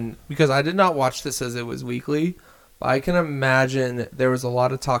imagine, because I did not watch this as it was weekly, but I can imagine there was a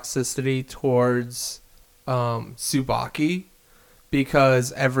lot of toxicity towards Tsubaki,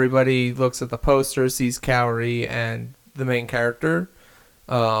 because everybody looks at the poster, sees Kaori and the main character,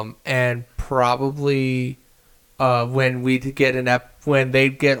 and probably when we get when they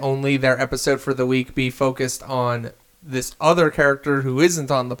get only their episode for the week be focused on this other character who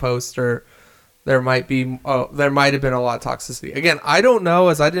isn't on the poster. There might have been a lot of toxicity. Again, I don't know,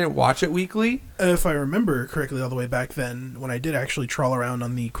 as I didn't watch it weekly. If I remember correctly, all the way back then, when I did actually trawl around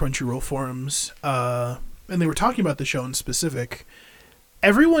on the Crunchyroll forums, and they were talking about the show in specific,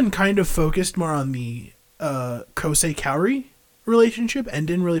 everyone kind of focused more on the Kosei Kaori relationship and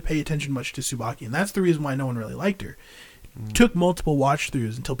didn't really pay attention much to Tsubaki, and that's the reason why no one really liked her. It took multiple watch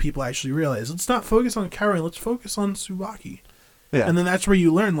throughs until people actually realized, let's not focus on Kaori, let's focus on Tsubaki. Yeah. And then that's where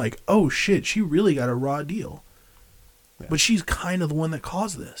you learn, like, oh shit, she really got a raw deal. Yeah. But she's kind of the one that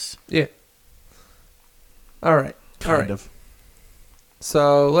caused this. Yeah. All right. Kind of.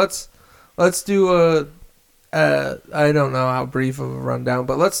 So let's do a I don't know how brief of a rundown,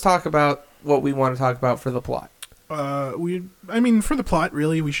 but let's talk about what we want to talk about for the plot. For the plot,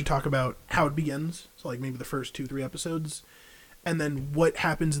 really, we should talk about how it begins. So, like, maybe the first 2-3 episodes, and then what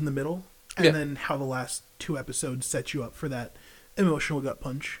happens in the middle, and Yeah. then how the last 2 episodes set you up for that emotional gut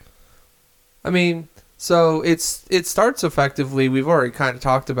punch. I mean, so it starts effectively. We've already kind of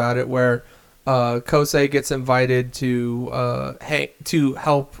talked about it, where Kosei gets invited to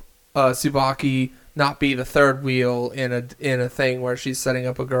help Tsubaki not be the third wheel in a thing where she's setting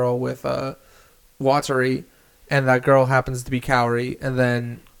up a girl with Watari, and that girl happens to be Kaori, and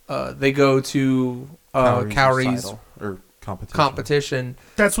then they go to Kaori's recital, or competition.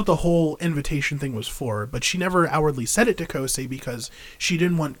 That's what the whole invitation thing was for, but she never outwardly said it to Kosei because she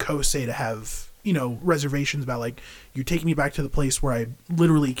didn't want Kosei to have, reservations about, like, you're taking me back to the place where I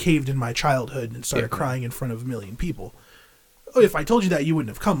literally caved in my childhood and started crying in front of a million people. If I told you that, you wouldn't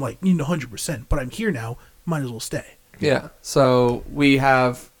have come, 100%, but I'm here now, might as well stay. Yeah. So we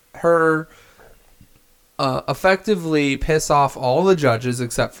have her effectively piss off all the judges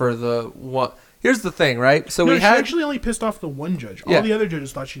except for the one. Here's the thing, right? So No, we she had actually only pissed off the one judge. All Yeah. the other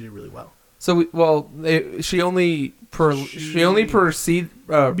judges thought she did really well. so she only Because she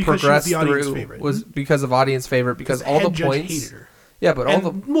was progressed the audience through favorite. was because of audience favorite, because all the head judge points. hated her. Yeah, but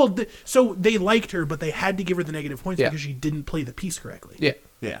all the So they liked her, but they had to give her the negative points Yeah. because she didn't play the piece correctly. yeah.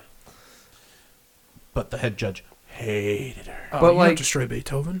 Yeah. But the head judge hated her. Oh, But, you like- don't destroy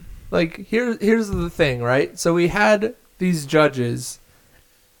Beethoven. Like here's the thing, right? So we had these judges,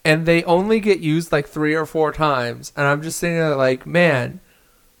 and they only get used like 3 or 4 times, and I'm just sitting there like, man.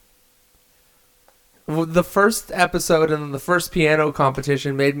 The first episode and then the first piano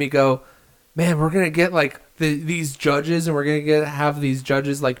competition made me go, man, we're gonna get like these judges, and we're gonna have these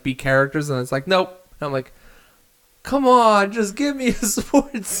judges like be characters, and it's like, nope. And I'm like, come on, just give me a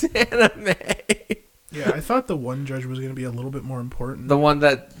sports anime. Yeah, I thought the one judge was going to be a little bit more important. The one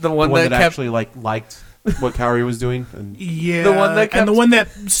that The one that kept actually liked what Kaori was doing. And yeah, the one that and the kept- one that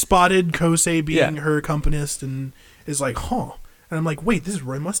spotted Kosei being Yeah. her accompanist and is like, huh. And I'm like, wait, this is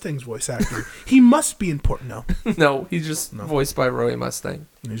Roy Mustang's voice actor. He must be important. No, no, he's just No. voiced by Roy Mustang.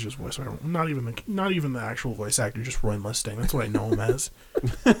 he's just voice actor. Not even the actual voice actor, just Roy Mustang. That's what I know him as.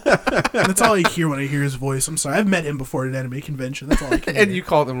 That's all I hear when I hear his voice. I'm sorry, I've met him before at an anime convention. That's all I can And hear. you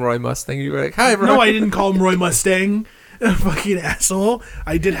called him Roy Mustang. You were like, hi, Roy. No, I didn't call him Roy Mustang. Fucking asshole.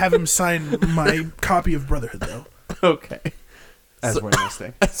 I did have him sign my copy of Brotherhood, though. Okay. as So- Roy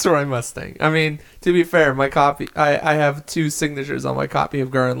Mustang. That's Roy Mustang. I mean, to be fair, my copy, I have 2 signatures on my copy of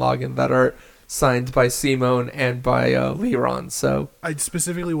Gurren Lagann that are signed by Simone and by Leron. So I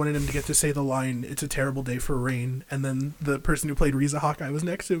specifically wanted him to get to say the line, "It's a terrible day for rain," and then the person who played Riza Hawkeye was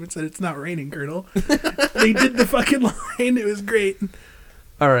next to him and said, "It's not raining, Colonel." They did the fucking line. It was great.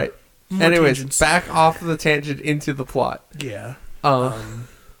 all right. More Anyways, tangents. back off the tangent into the plot. Yeah.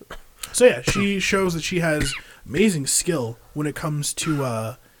 So yeah, she shows that she has amazing skill when it comes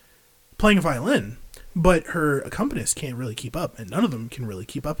to playing a violin, but her accompanist can't really keep up, and none of them can really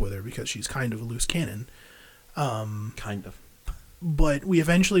keep up with her because she's kind of a loose cannon. Kind of. But we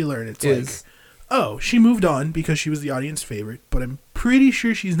eventually learn it's Is. like, oh, she moved on because she was the audience favorite, but I'm pretty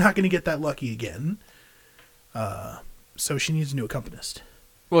sure she's not going to get that lucky again. So she needs a new accompanist.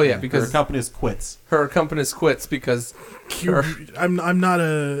 well, yeah, Her because accompanist quits. her accompanist quits because I'm not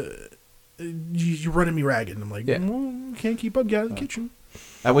a... You're running me ragged. And I'm like, Yeah. well, can't keep up. Get out of the kitchen.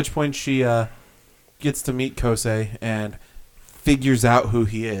 At which point she gets to meet Kosei and figures out who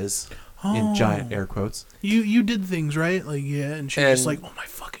he is in giant air quotes. You did things right, like yeah, and she's just like, oh my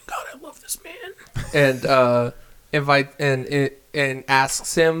fucking god, I love this man. and and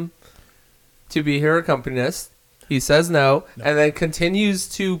asks him to be her accompanist. He says no, and then continues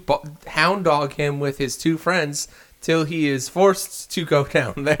to hound dog him with his two friends till he is forced to go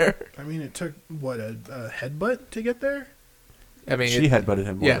down there. I mean, it took what a headbutt to get there. I mean, She headbutted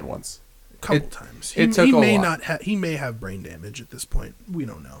him more yeah. than once. A couple times. it took he a may lot. not. He may have brain damage at this point. We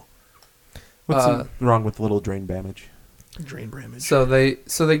don't know. What's wrong with little drain damage? Drain damage. So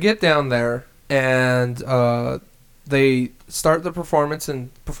they get down there and they start the performance,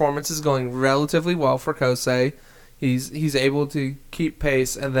 and performance is going relatively well for Kosei. He's able to keep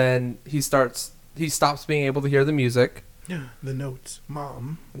pace, and then he stops being able to hear the music. yeah, the notes.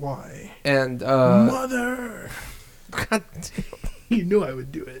 Mom, why? And Mother. God You knew I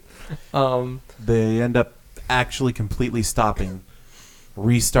would do it. They end up actually completely stopping,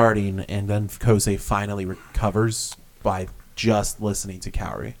 restarting, and then Kosei finally recovers by just listening to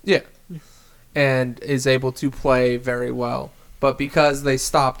Kaori. yeah, and is able to play very well. But because they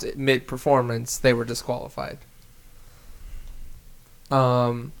stopped mid performance, they were disqualified.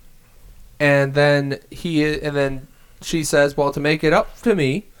 And then she says, "Well, to make it up to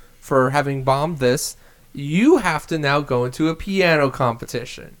me for having bombed this, you have to now go into a piano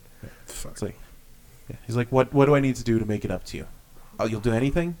competition." Fuck. It's like, yeah. He's like, what do I need to do to make it up to you? Oh, you'll do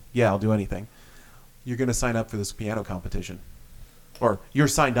anything? Yeah, I'll do anything. You're going to sign up for this piano competition. Or you're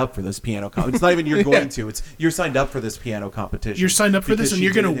signed up for this piano competition. It's not even you're going to. It's you're signed up for this piano competition. You're signed up for this, Because and she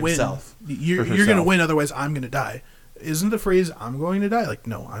you're did gonna it win. himself, You're for gonna herself. win. Otherwise, I'm gonna die. Isn't the phrase "I'm going to die"? Like,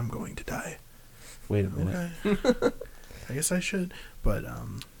 no, I'm going to die. Wait a minute. Okay. I guess I should, but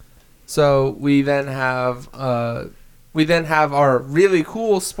So we then have our really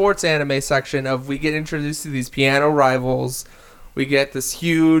cool sports anime section of we get introduced to these piano rivals. We get this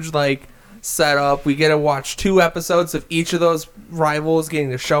huge setup. We get to watch 2 episodes of each of those rivals getting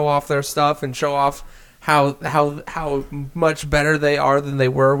to show off their stuff and show off how much better they are than they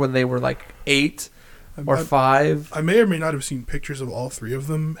were when they were 8 or 5. I may or may not have seen pictures of all 3 of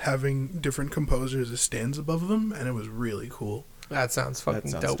them having different composers as stands above them, and it was really cool. That sounds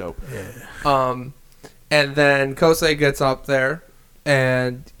fucking That sounds dope. Yeah. And then Kosei gets up there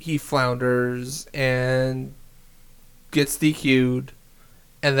and he flounders and gets DQ'd,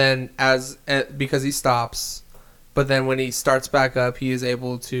 and then because he stops, but then when he starts back up, he is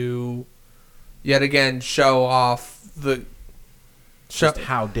able to yet again show off Just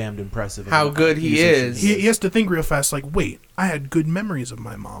how damned impressive. how of a good he musician is. He has to think real fast, like, wait, I had good memories of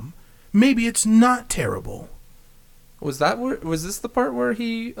my mom. Maybe it's not terrible. Was this the part where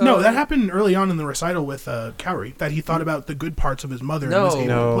he No, that happened early on in the recital with Kaori, that he thought about the good parts of his mother and was able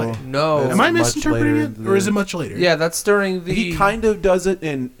No. to play. No. That's Am I much misinterpreting later it, in or is the- it much later? Yeah, that's during the He kind of does it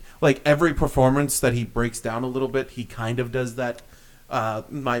in every performance that he breaks down a little bit. He kind of does that. I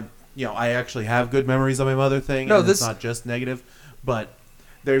actually have good memories of my mother thing. No, and this- it's not just negative, but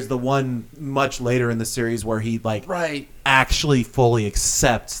there's the one much later in the series where he right. actually fully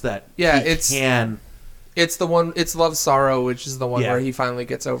accepts that. Yeah, he it's- can, It's the one. It's Love Sorrow, which is the one Yeah. where he finally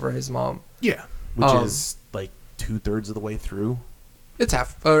gets over his mom. Yeah. which Um, is 2/3 of the way through. It's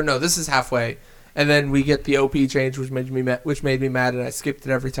half. Oh no, this is halfway, and then we get the OP change, which made me mad, and I skipped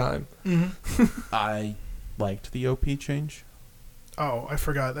it every time. I liked the OP change. Oh, I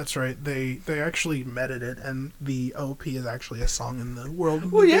forgot. That's right. They actually meted it, and the OP is actually a song in the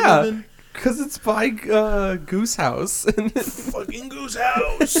world. Well, that they yeah. live in. Because it's by Goose House. Fucking Goose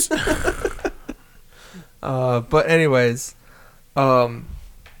House. But anyways,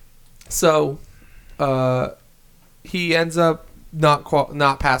 so he ends up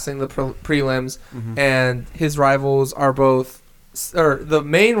not passing the prelims, Mhm. and his rivals are both or the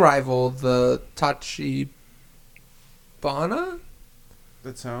main rival, the Tachibana.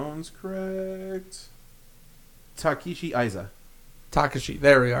 That sounds correct. Takeshi Aiza. Takashi.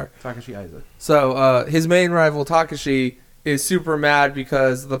 There we are. Takashi Aiza. So his main rival Takashi is super mad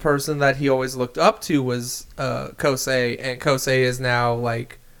because the person that he always looked up to was Kosei, and Kosei is now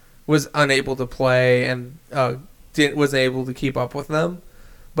like was unable to play and wasn't able to keep up with them.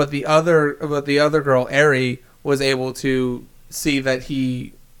 But the other girl, Eri, was able to see that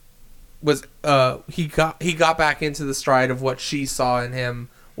he was he got back into the stride of what she saw in him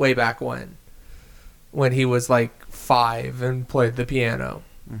way back when he was like 5 and played the piano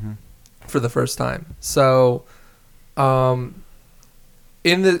for the first time. So in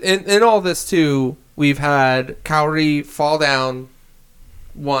all this too, we've had Kaori fall down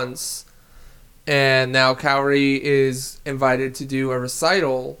once, and now Kaori is invited to do a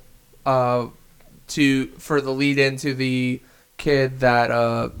recital for the lead into the kid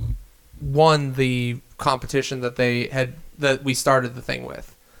that won the competition that we started the thing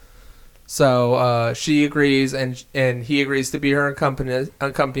with. So she agrees, and he agrees to be her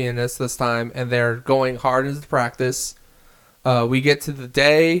accompanist this time, and they're going hard into practice. We get to the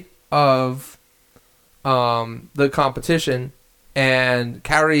day of the competition, and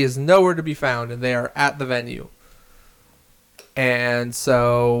Kaori is nowhere to be found, and they are at the venue. And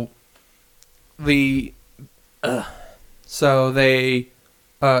so they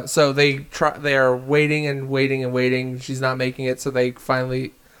are waiting and waiting and waiting. She's not making it, so they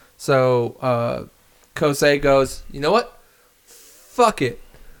finally. So Kosei goes, you know what? Fuck it.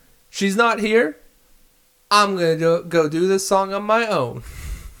 She's not here. I'm going to go do this song on my own.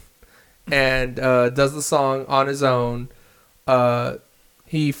 And does the song on his own.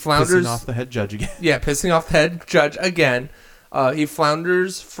 He flounders. Pissing off the head judge again. Yeah, pissing off the head judge again. He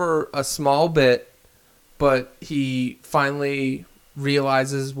flounders for a small bit, but he finally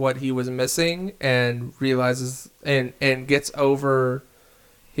realizes what he was missing and realizes and gets over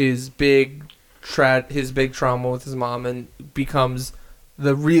his big trauma with his mom and becomes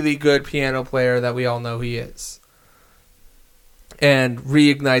the really good piano player that we all know he is. And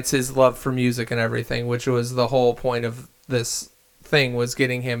reignites his love for music and everything, which was the whole point of this thing, was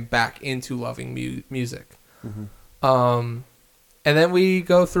getting him back into loving music. And then we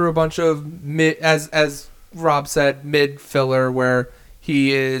go through a bunch of as Rob said, mid filler where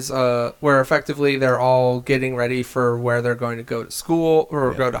he is where effectively they're all getting ready for where they're going to go to school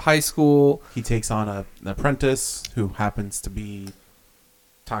or go to high school. He takes on an apprentice who happens to be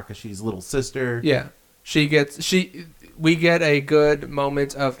Takashi's little sister. Yeah. We get a good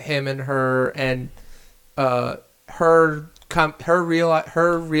moment of him and her, and her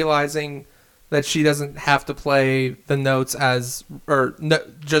realizing that she doesn't have to play the notes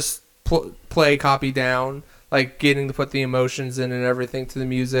just play copy down, like getting to put the emotions in and everything to the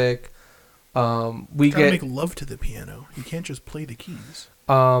music. Gotta make love to the piano. You can't just play the keys.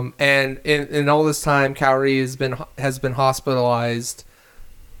 And in all this time, Kaori has been hospitalized,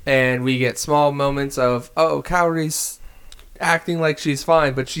 and we get small moments of Kaori's acting like she's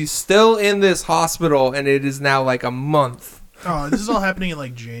fine, but she's still in this hospital, and it is now like a month. Oh, this is all happening in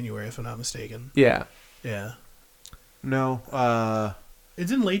like January, if I'm not mistaken. Yeah. Yeah. No.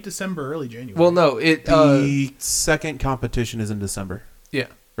 It's in late December, early January. Well, no, the second competition is in December. Yeah.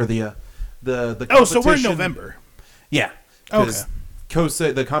 Or the competition. Oh, so we're in November. Yeah. Because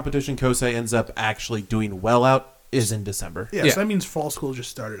the competition Kosei ends up actually doing well out is in December. Yeah, so that means fall school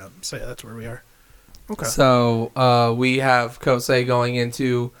just started up. So yeah, that's where we are. Okay. So we have Kosei going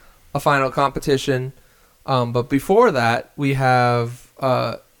into a final competition. But before that, we have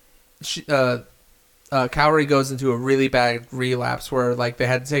Kaori goes into a really bad relapse where like they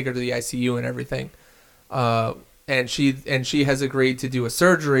had to take her to the ICU and everything. And she has agreed to do a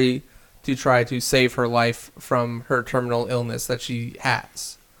surgery to try to save her life from her terminal illness that she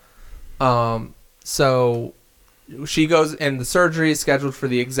has. So she goes, and the surgery is scheduled for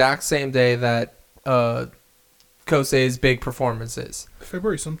the exact same day that Kosei's big performance is.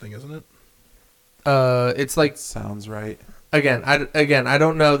 February something, isn't it? It's like, sounds right. Again, I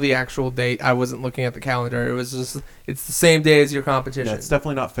don't know the actual date. I wasn't looking at the calendar. It was just, it's the same day as your competition. Yeah, it's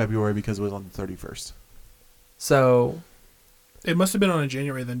definitely not February because it was on the 31st. So it must have been on in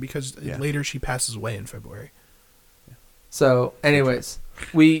January then, because later she passes away in February. So, anyways,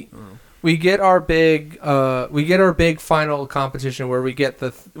 we get our big final competition where we get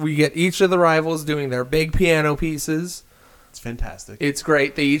each of the rivals doing their big piano pieces. It's fantastic. It's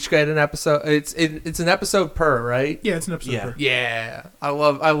great. They each get an episode. It's an episode per, right? Yeah, it's an episode per. Yeah. I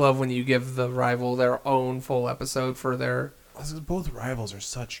love when you give the rival their own full episode for their. Both rivals are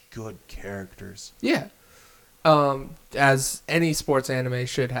such good characters. Yeah. as any sports anime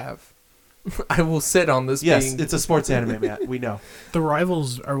should have. I will sit on this. Yes, being, it's a sports anime, Matt. We know. The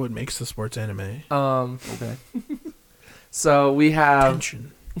rivals are what makes the sports anime. Okay. So we have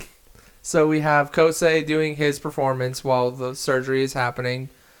Tension. Kosei doing his performance while the surgery is happening,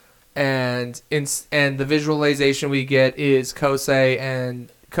 and the visualization we get is Kosei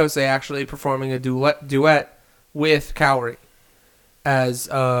actually performing a duet with Kaori,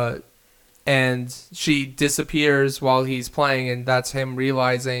 and she disappears while he's playing, and that's him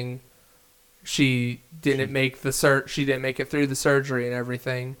realizing she didn't make it through the surgery and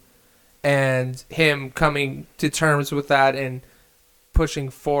everything, and him coming to terms with that and pushing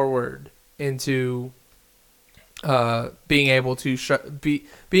forward into being able to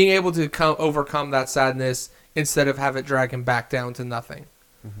overcome that sadness instead of have it drag him back down to nothing.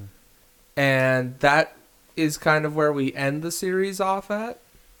 Mm-hmm. And that is kind of where we end the series off at.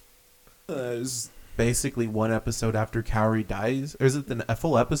 It's basically one episode after Kaori dies. Or is it a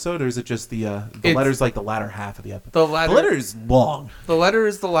full episode, or is it just the letter's like the latter half of the episode? The letter is long. The letter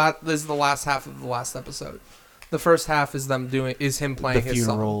is the last half of the last episode. The first half is him playing The his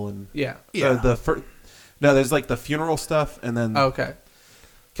funeral song. and Yeah. there's like the funeral stuff, and then Okay.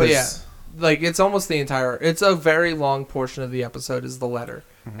 But yeah, like it's almost it's a very long portion of the episode is the letter.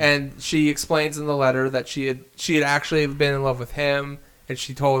 Mm-hmm. And she explains in the letter that she had actually been in love with him,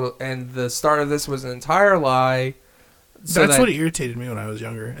 and the start of this was an entire lie. So That's what irritated me when I was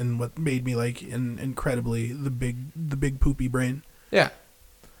younger, and what made me like incredibly the big poopy brain. Yeah.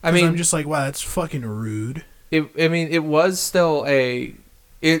 I 'Cause mean, I'm just like, wow, that's fucking rude. it was still it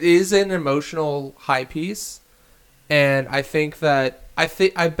is an emotional high piece, and I think that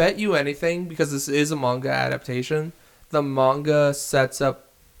I bet you anything, because this is a manga adaptation, the manga sets up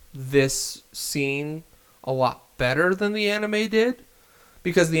this scene a lot better than the anime did,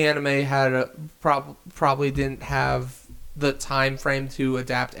 because the anime had probably didn't have the time frame to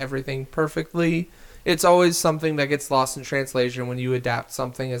adapt everything perfectly. It's always something that gets lost in translation when you adapt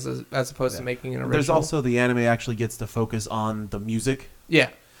something as opposed to making an original. There's also the anime actually gets to focus on the music, yeah,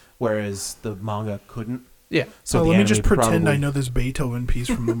 whereas the manga couldn't. yeah, So the let me anime just pretend probably- I know this Beethoven piece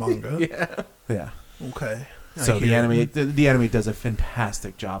from the manga. yeah. Yeah. Okay. So the anime does a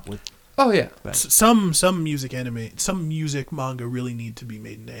fantastic job with Oh yeah. that. Some music manga really need to be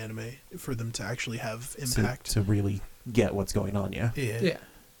made into anime for them to actually have impact. to really get what's going on. Yeah. Yeah.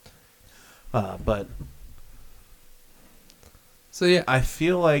 But So yeah, I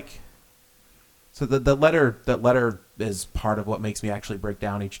feel like the letter is part of what makes me actually break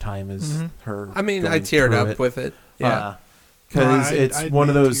down each time is Mhm. her. I mean, I going teared through up it. with it. Yeah. Because No, it's I'd one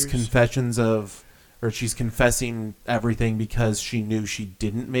of be in those tears. confessions or she's confessing everything because she knew she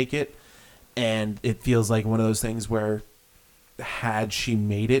didn't make it, and it feels like one of those things where had she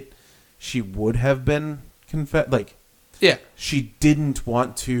made it, she would have been Yeah. she didn't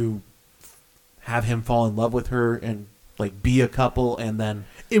want to have him fall in love with her and like be a couple and then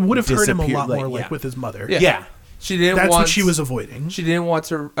It would have hurt him a disappear- lot like, more, like yeah. with his mother. Yeah. yeah. She didn't That's want what she was avoiding, She didn't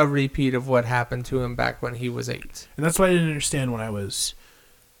want a repeat of what happened to him back when he was 8. and that's why I didn't understand when I was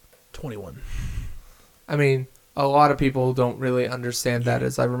 21. I mean, a lot of people don't really understand that.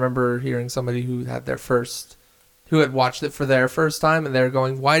 As I remember hearing somebody who had watched it for their first time, and they're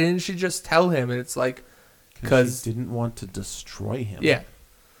going, "Why didn't she just tell him?" And it's like, Because she didn't want to destroy him. yeah,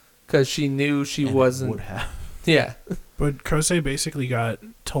 because she knew she And wasn't. would have. Yeah, But Kosei basically got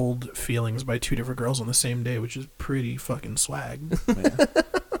told feelings by 2 different girls on the same day, which is pretty fucking swag. Yeah.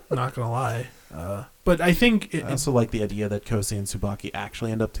 Not gonna lie. But I think I also like the idea that Kosei and Tsubaki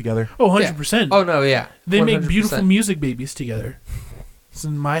actually end up together. 100%. Oh no, yeah. They make 100%. beautiful music babies together. It's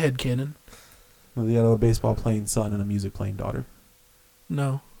in my head canon. The other baseball playing son and a music playing daughter.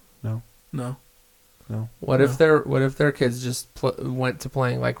 No. No. No. No. What if their kids just went to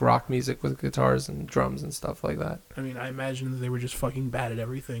playing like rock music with guitars and drums and stuff like that? I mean, I imagine that they were just fucking bad at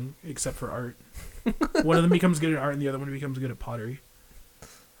everything except for art. One of them becomes good at art and the other one becomes good at pottery.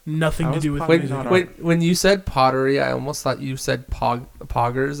 Nothing How to is do with pottery music. not art? When you said pottery, I almost thought you said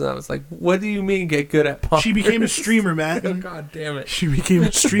poggers, and I was like, "What do you mean get good at poggers?" She became a streamer, Matt. Oh, God damn it! She became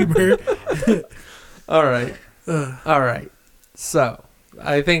a streamer. All right, Ugh. all right. So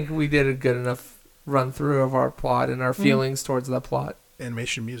I think we did a good enough run through of our plot and our feelings towards that plot.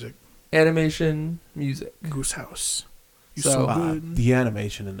 Animation music. Animation, music. Goose House. You So, so Uh, good. the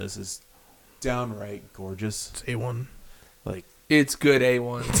animation in this is downright gorgeous. It's A1. Like It's good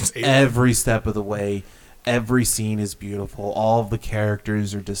A1. It's A1. every step of the way, every scene is beautiful. All of the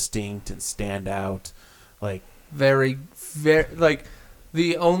characters are distinct and stand out. Like Very, very like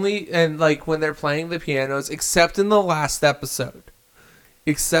the only and like when they're playing the pianos, except in the last episode.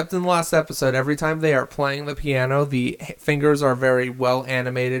 except in the last episode, every time they are playing the piano, the fingers are very well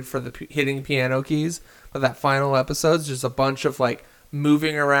animated for the hitting piano keys. But that final episode's just a bunch of like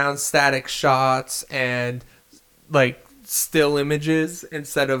moving around static shots and like still images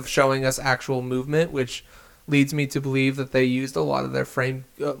instead of showing us actual movement, which leads me to believe that they used a lot of their frame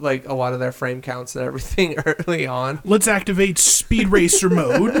counts and everything early on. Let's activate Speed Racer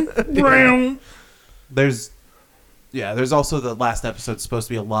mode. There's also the last episode supposed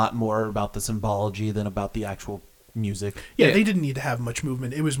to be a lot more about the symbology than about the actual music. Yeah, they didn't need to have much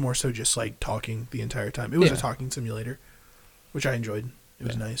movement. It was more so just like talking the entire time. It was a talking simulator, which I enjoyed. It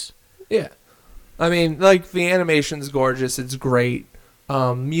was nice. Yeah. I mean, like, the animation's gorgeous. It's great.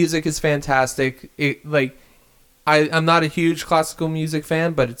 Music is fantastic. I'm not a huge classical music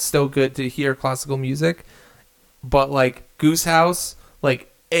fan, but it's still good to hear classical music. But like Goose House,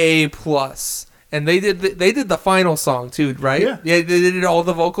 like A+. And they did the final song too, right? Yeah. They did all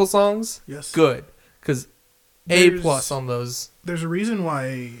the vocal songs. Yes. Good, because A+ on those. There's a reason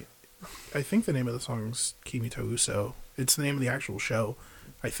why. I think the name of the song's Kimi to Uso. It's the name of the actual show.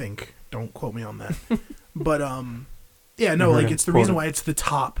 I think. Don't quote me on that. But yeah, no, like it's the reason why it's the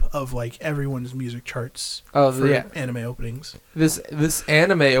top of like everyone's music charts. For anime openings. This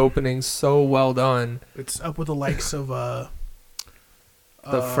anime opening's so well done. It's up with the likes of the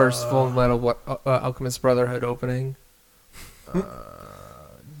first Full Metal Alchemist Brotherhood opening.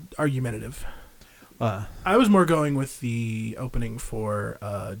 Argumentative. I was more going with the opening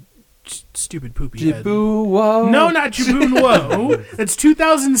for Stupid Poopy Head. Jibuwo. No, not Jibuwo. That's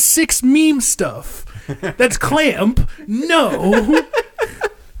 2006 meme stuff. That's Clamp. No.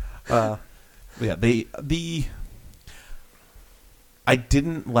 I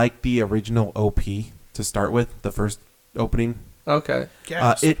didn't like the original OP to start with, the first opening. Okay.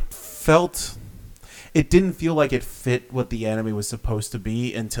 It didn't feel like it fit what the anime was supposed to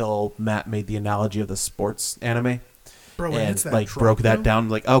be until Matt made the analogy of the sports anime. Bro, and like broke that down.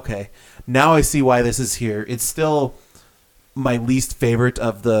 Like, okay, now I see why this is here. It's still my least favorite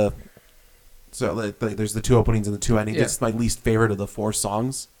of the. So there's the two openings and the two endings. Yeah. It's my least favorite of the 4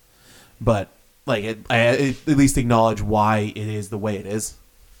 songs, but like I at least acknowledge why it is the way it is.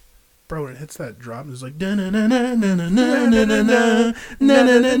 Bro, when it hits that drop, it's like na na na na na na na na na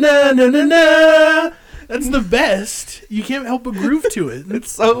na na na na. That's the best. You can't help but groove to it.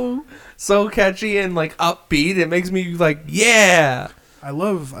 It's so catchy and like upbeat. It makes me like, yeah. I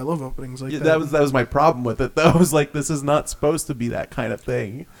love openings like that. That was my problem with it. That was like, this is not supposed to be that kind of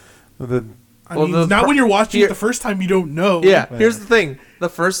thing. Not when you're watching it the first time, you don't know. Yeah, here's the thing. The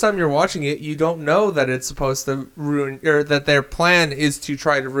first time you're watching it, you don't know that it's supposed to ruin, or that their plan is to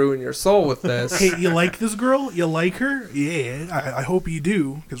try to ruin your soul with this. Hey, you like this girl? You like her? Yeah, I hope you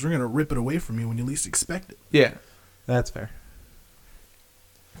do, because we're going to rip it away from you when you least expect it. Yeah. That's fair.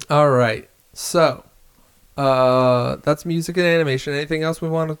 All right. So, that's music and animation. Anything else we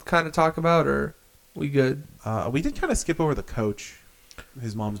want to kind of talk about, or we good? We did kind of skip over the coach,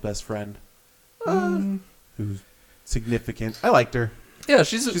 his mom's best friend. Who's significant. I liked her. Yeah,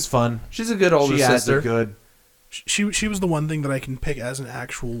 she's fun. She's a good older sister. Good. She was the one thing that I can pick as an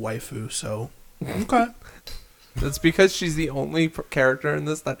actual waifu. So okay. That's because she's the only character in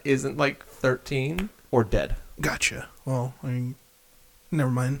this that isn't like 13 or dead. Gotcha. Well, I mean, never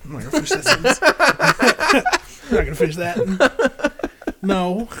mind. I'm not gonna finish that sentence. I'm not gonna finish that.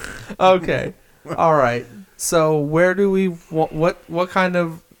 No. Okay. All right. So where do we what kind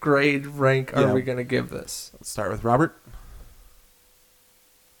of grade rank are we going to give this? Let's start with Robert.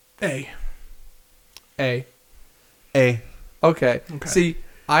 A. Okay. See,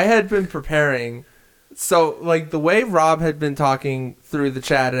 I had been preparing. So, like, the way Rob had been talking through the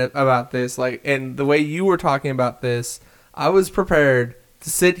chat about this, like, and the way you were talking about this, I was prepared to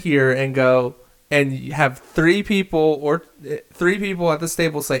sit here and go and have 3 people at this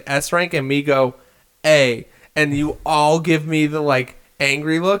table say S rank and me go A. And you all give me the, like,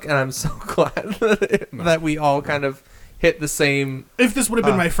 angry look, and I'm so glad that we all kind of hit the same. If this would have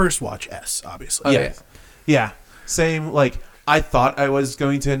been my first watch, S, obviously. Okay. Yeah. Same. Like, I thought I was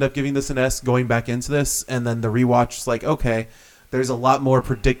going to end up giving this an S going back into this, and then the rewatch is like, okay, there's a lot more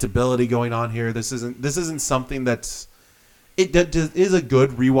predictability going on here. This isn't something that's it is a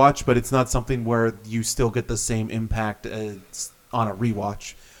good rewatch, but it's not something where you still get the same impact as on a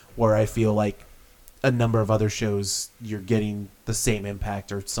rewatch, where I feel like a number of other shows, you're getting the same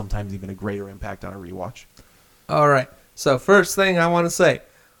impact or sometimes even a greater impact on a rewatch. All right. So first thing I want to say,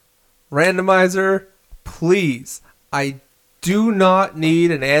 randomizer, please. I do not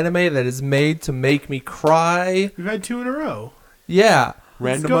need an anime that is made to make me cry. We've had 2 in a row. Yeah.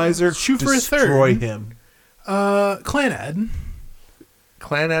 Randomizer, shoot for a third. Destroy him. Clanad.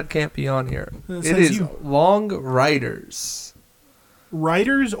 Clanad can't be on here. It It says is you. Long Riders.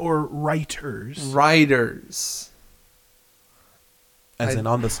 Writers or writers? Riders. As I- in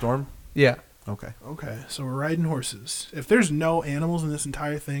on the storm? Yeah. Okay. Okay, so we're riding horses. If there's no animals in this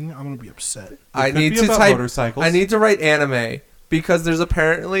entire thing, I'm gonna be upset. I Could need be to about type. motorcycles. I need to write anime because there's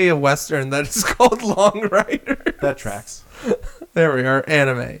apparently a western that is called Long Rider. That tracks. There we are.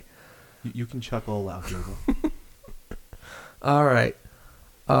 Anime. You can chuckle aloud, Jovo. All right.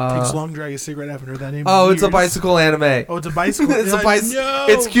 Takes long to drag a cigarette. I haven't heard that name. Oh, in it's a years. bicycle anime. Oh, it's a bicycle. It's a bicycle. No!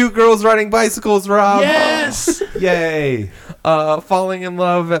 It's cute girls riding bicycles, Rob. Yes. Yay! Falling in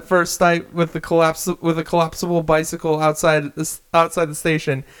love at first sight with a collapsible bicycle outside the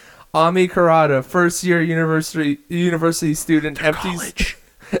station. Ami Karada, first year university student, College.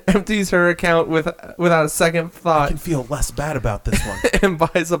 empties her account without a second I thought can feel less bad about this one. and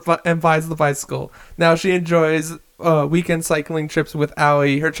buys the bicycle. Now she enjoys weekend cycling trips with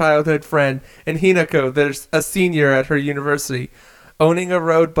Aoi, her childhood friend, and Hinako, there's a senior at her university. Owning a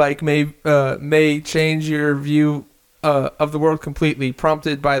road bike may change your view of the world completely.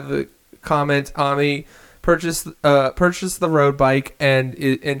 Prompted by the comment, Ami purchased the road bike,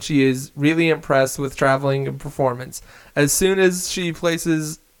 and she is really impressed with traveling and performance. As soon as she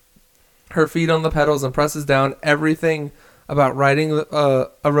places her feet on the pedals and presses down, everything about riding a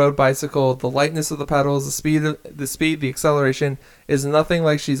road bicycle, the lightness of the pedals, the speed, the acceleration, is nothing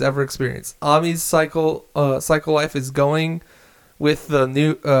like she's ever experienced. Ami's cycle life is going with the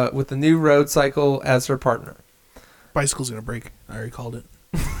new road cycle as her partner. Bicycle's gonna break. I already called it.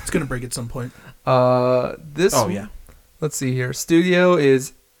 It's gonna break at some point. This Oh, yeah. Let's see here. Studio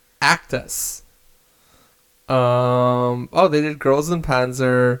is Actus. They did Girls in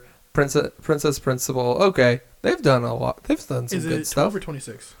Panzer, Princess Principal. Okay, they've done a lot. They've done some Is good it 12 stuff. or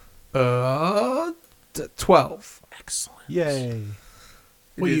 26? 12. Excellent. Yay!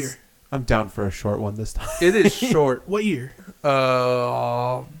 What It year? is- I'm down for a short one this time. It is short. What year?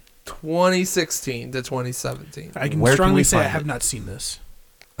 2016 to 2017. I can Where can strongly we say I find have it? not seen this.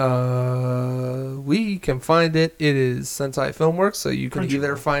 We can find it. It is Sentai Filmworks, so you can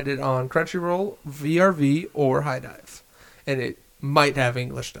either Crunchyroll. find it on Crunchyroll, VRV, or High Dive, and it might have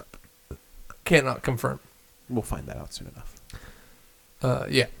English dub. Cannot confirm. We'll find that out soon enough.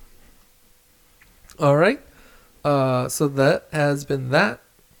 Yeah. All right. So that has been that.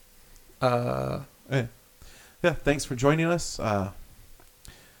 Yeah, thanks for joining us.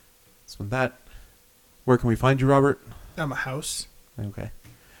 So that, where can we find you, Robert? I'm a house. Okay.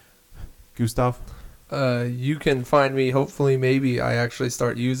 Gustav? You can find me. Hopefully, maybe I actually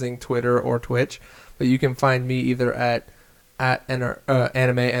start using Twitter or Twitch, but you can find me either at anime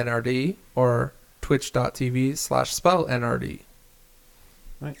NRD or twitch.tv/spellnrd.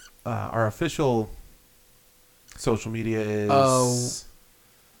 Right. Our official social media is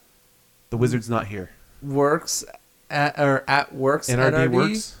The Wizard's Not Here. Works at Works NRD NRD.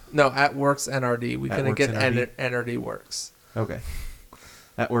 Works? No, at Works NRD. We At couldn't Works get NRD? NRD Works. Okay.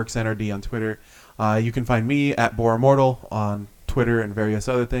 At Works NRD on Twitter. You can find me at Boramortal on Twitter and various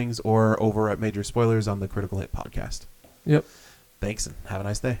other things, or over at Major Spoilers on the Critical Hit podcast. Yep. Thanks, and have a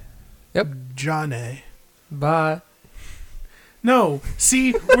nice day. Yep. John A. Bye. No,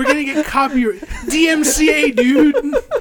 see, we're gonna get copyright. DMCA, dude.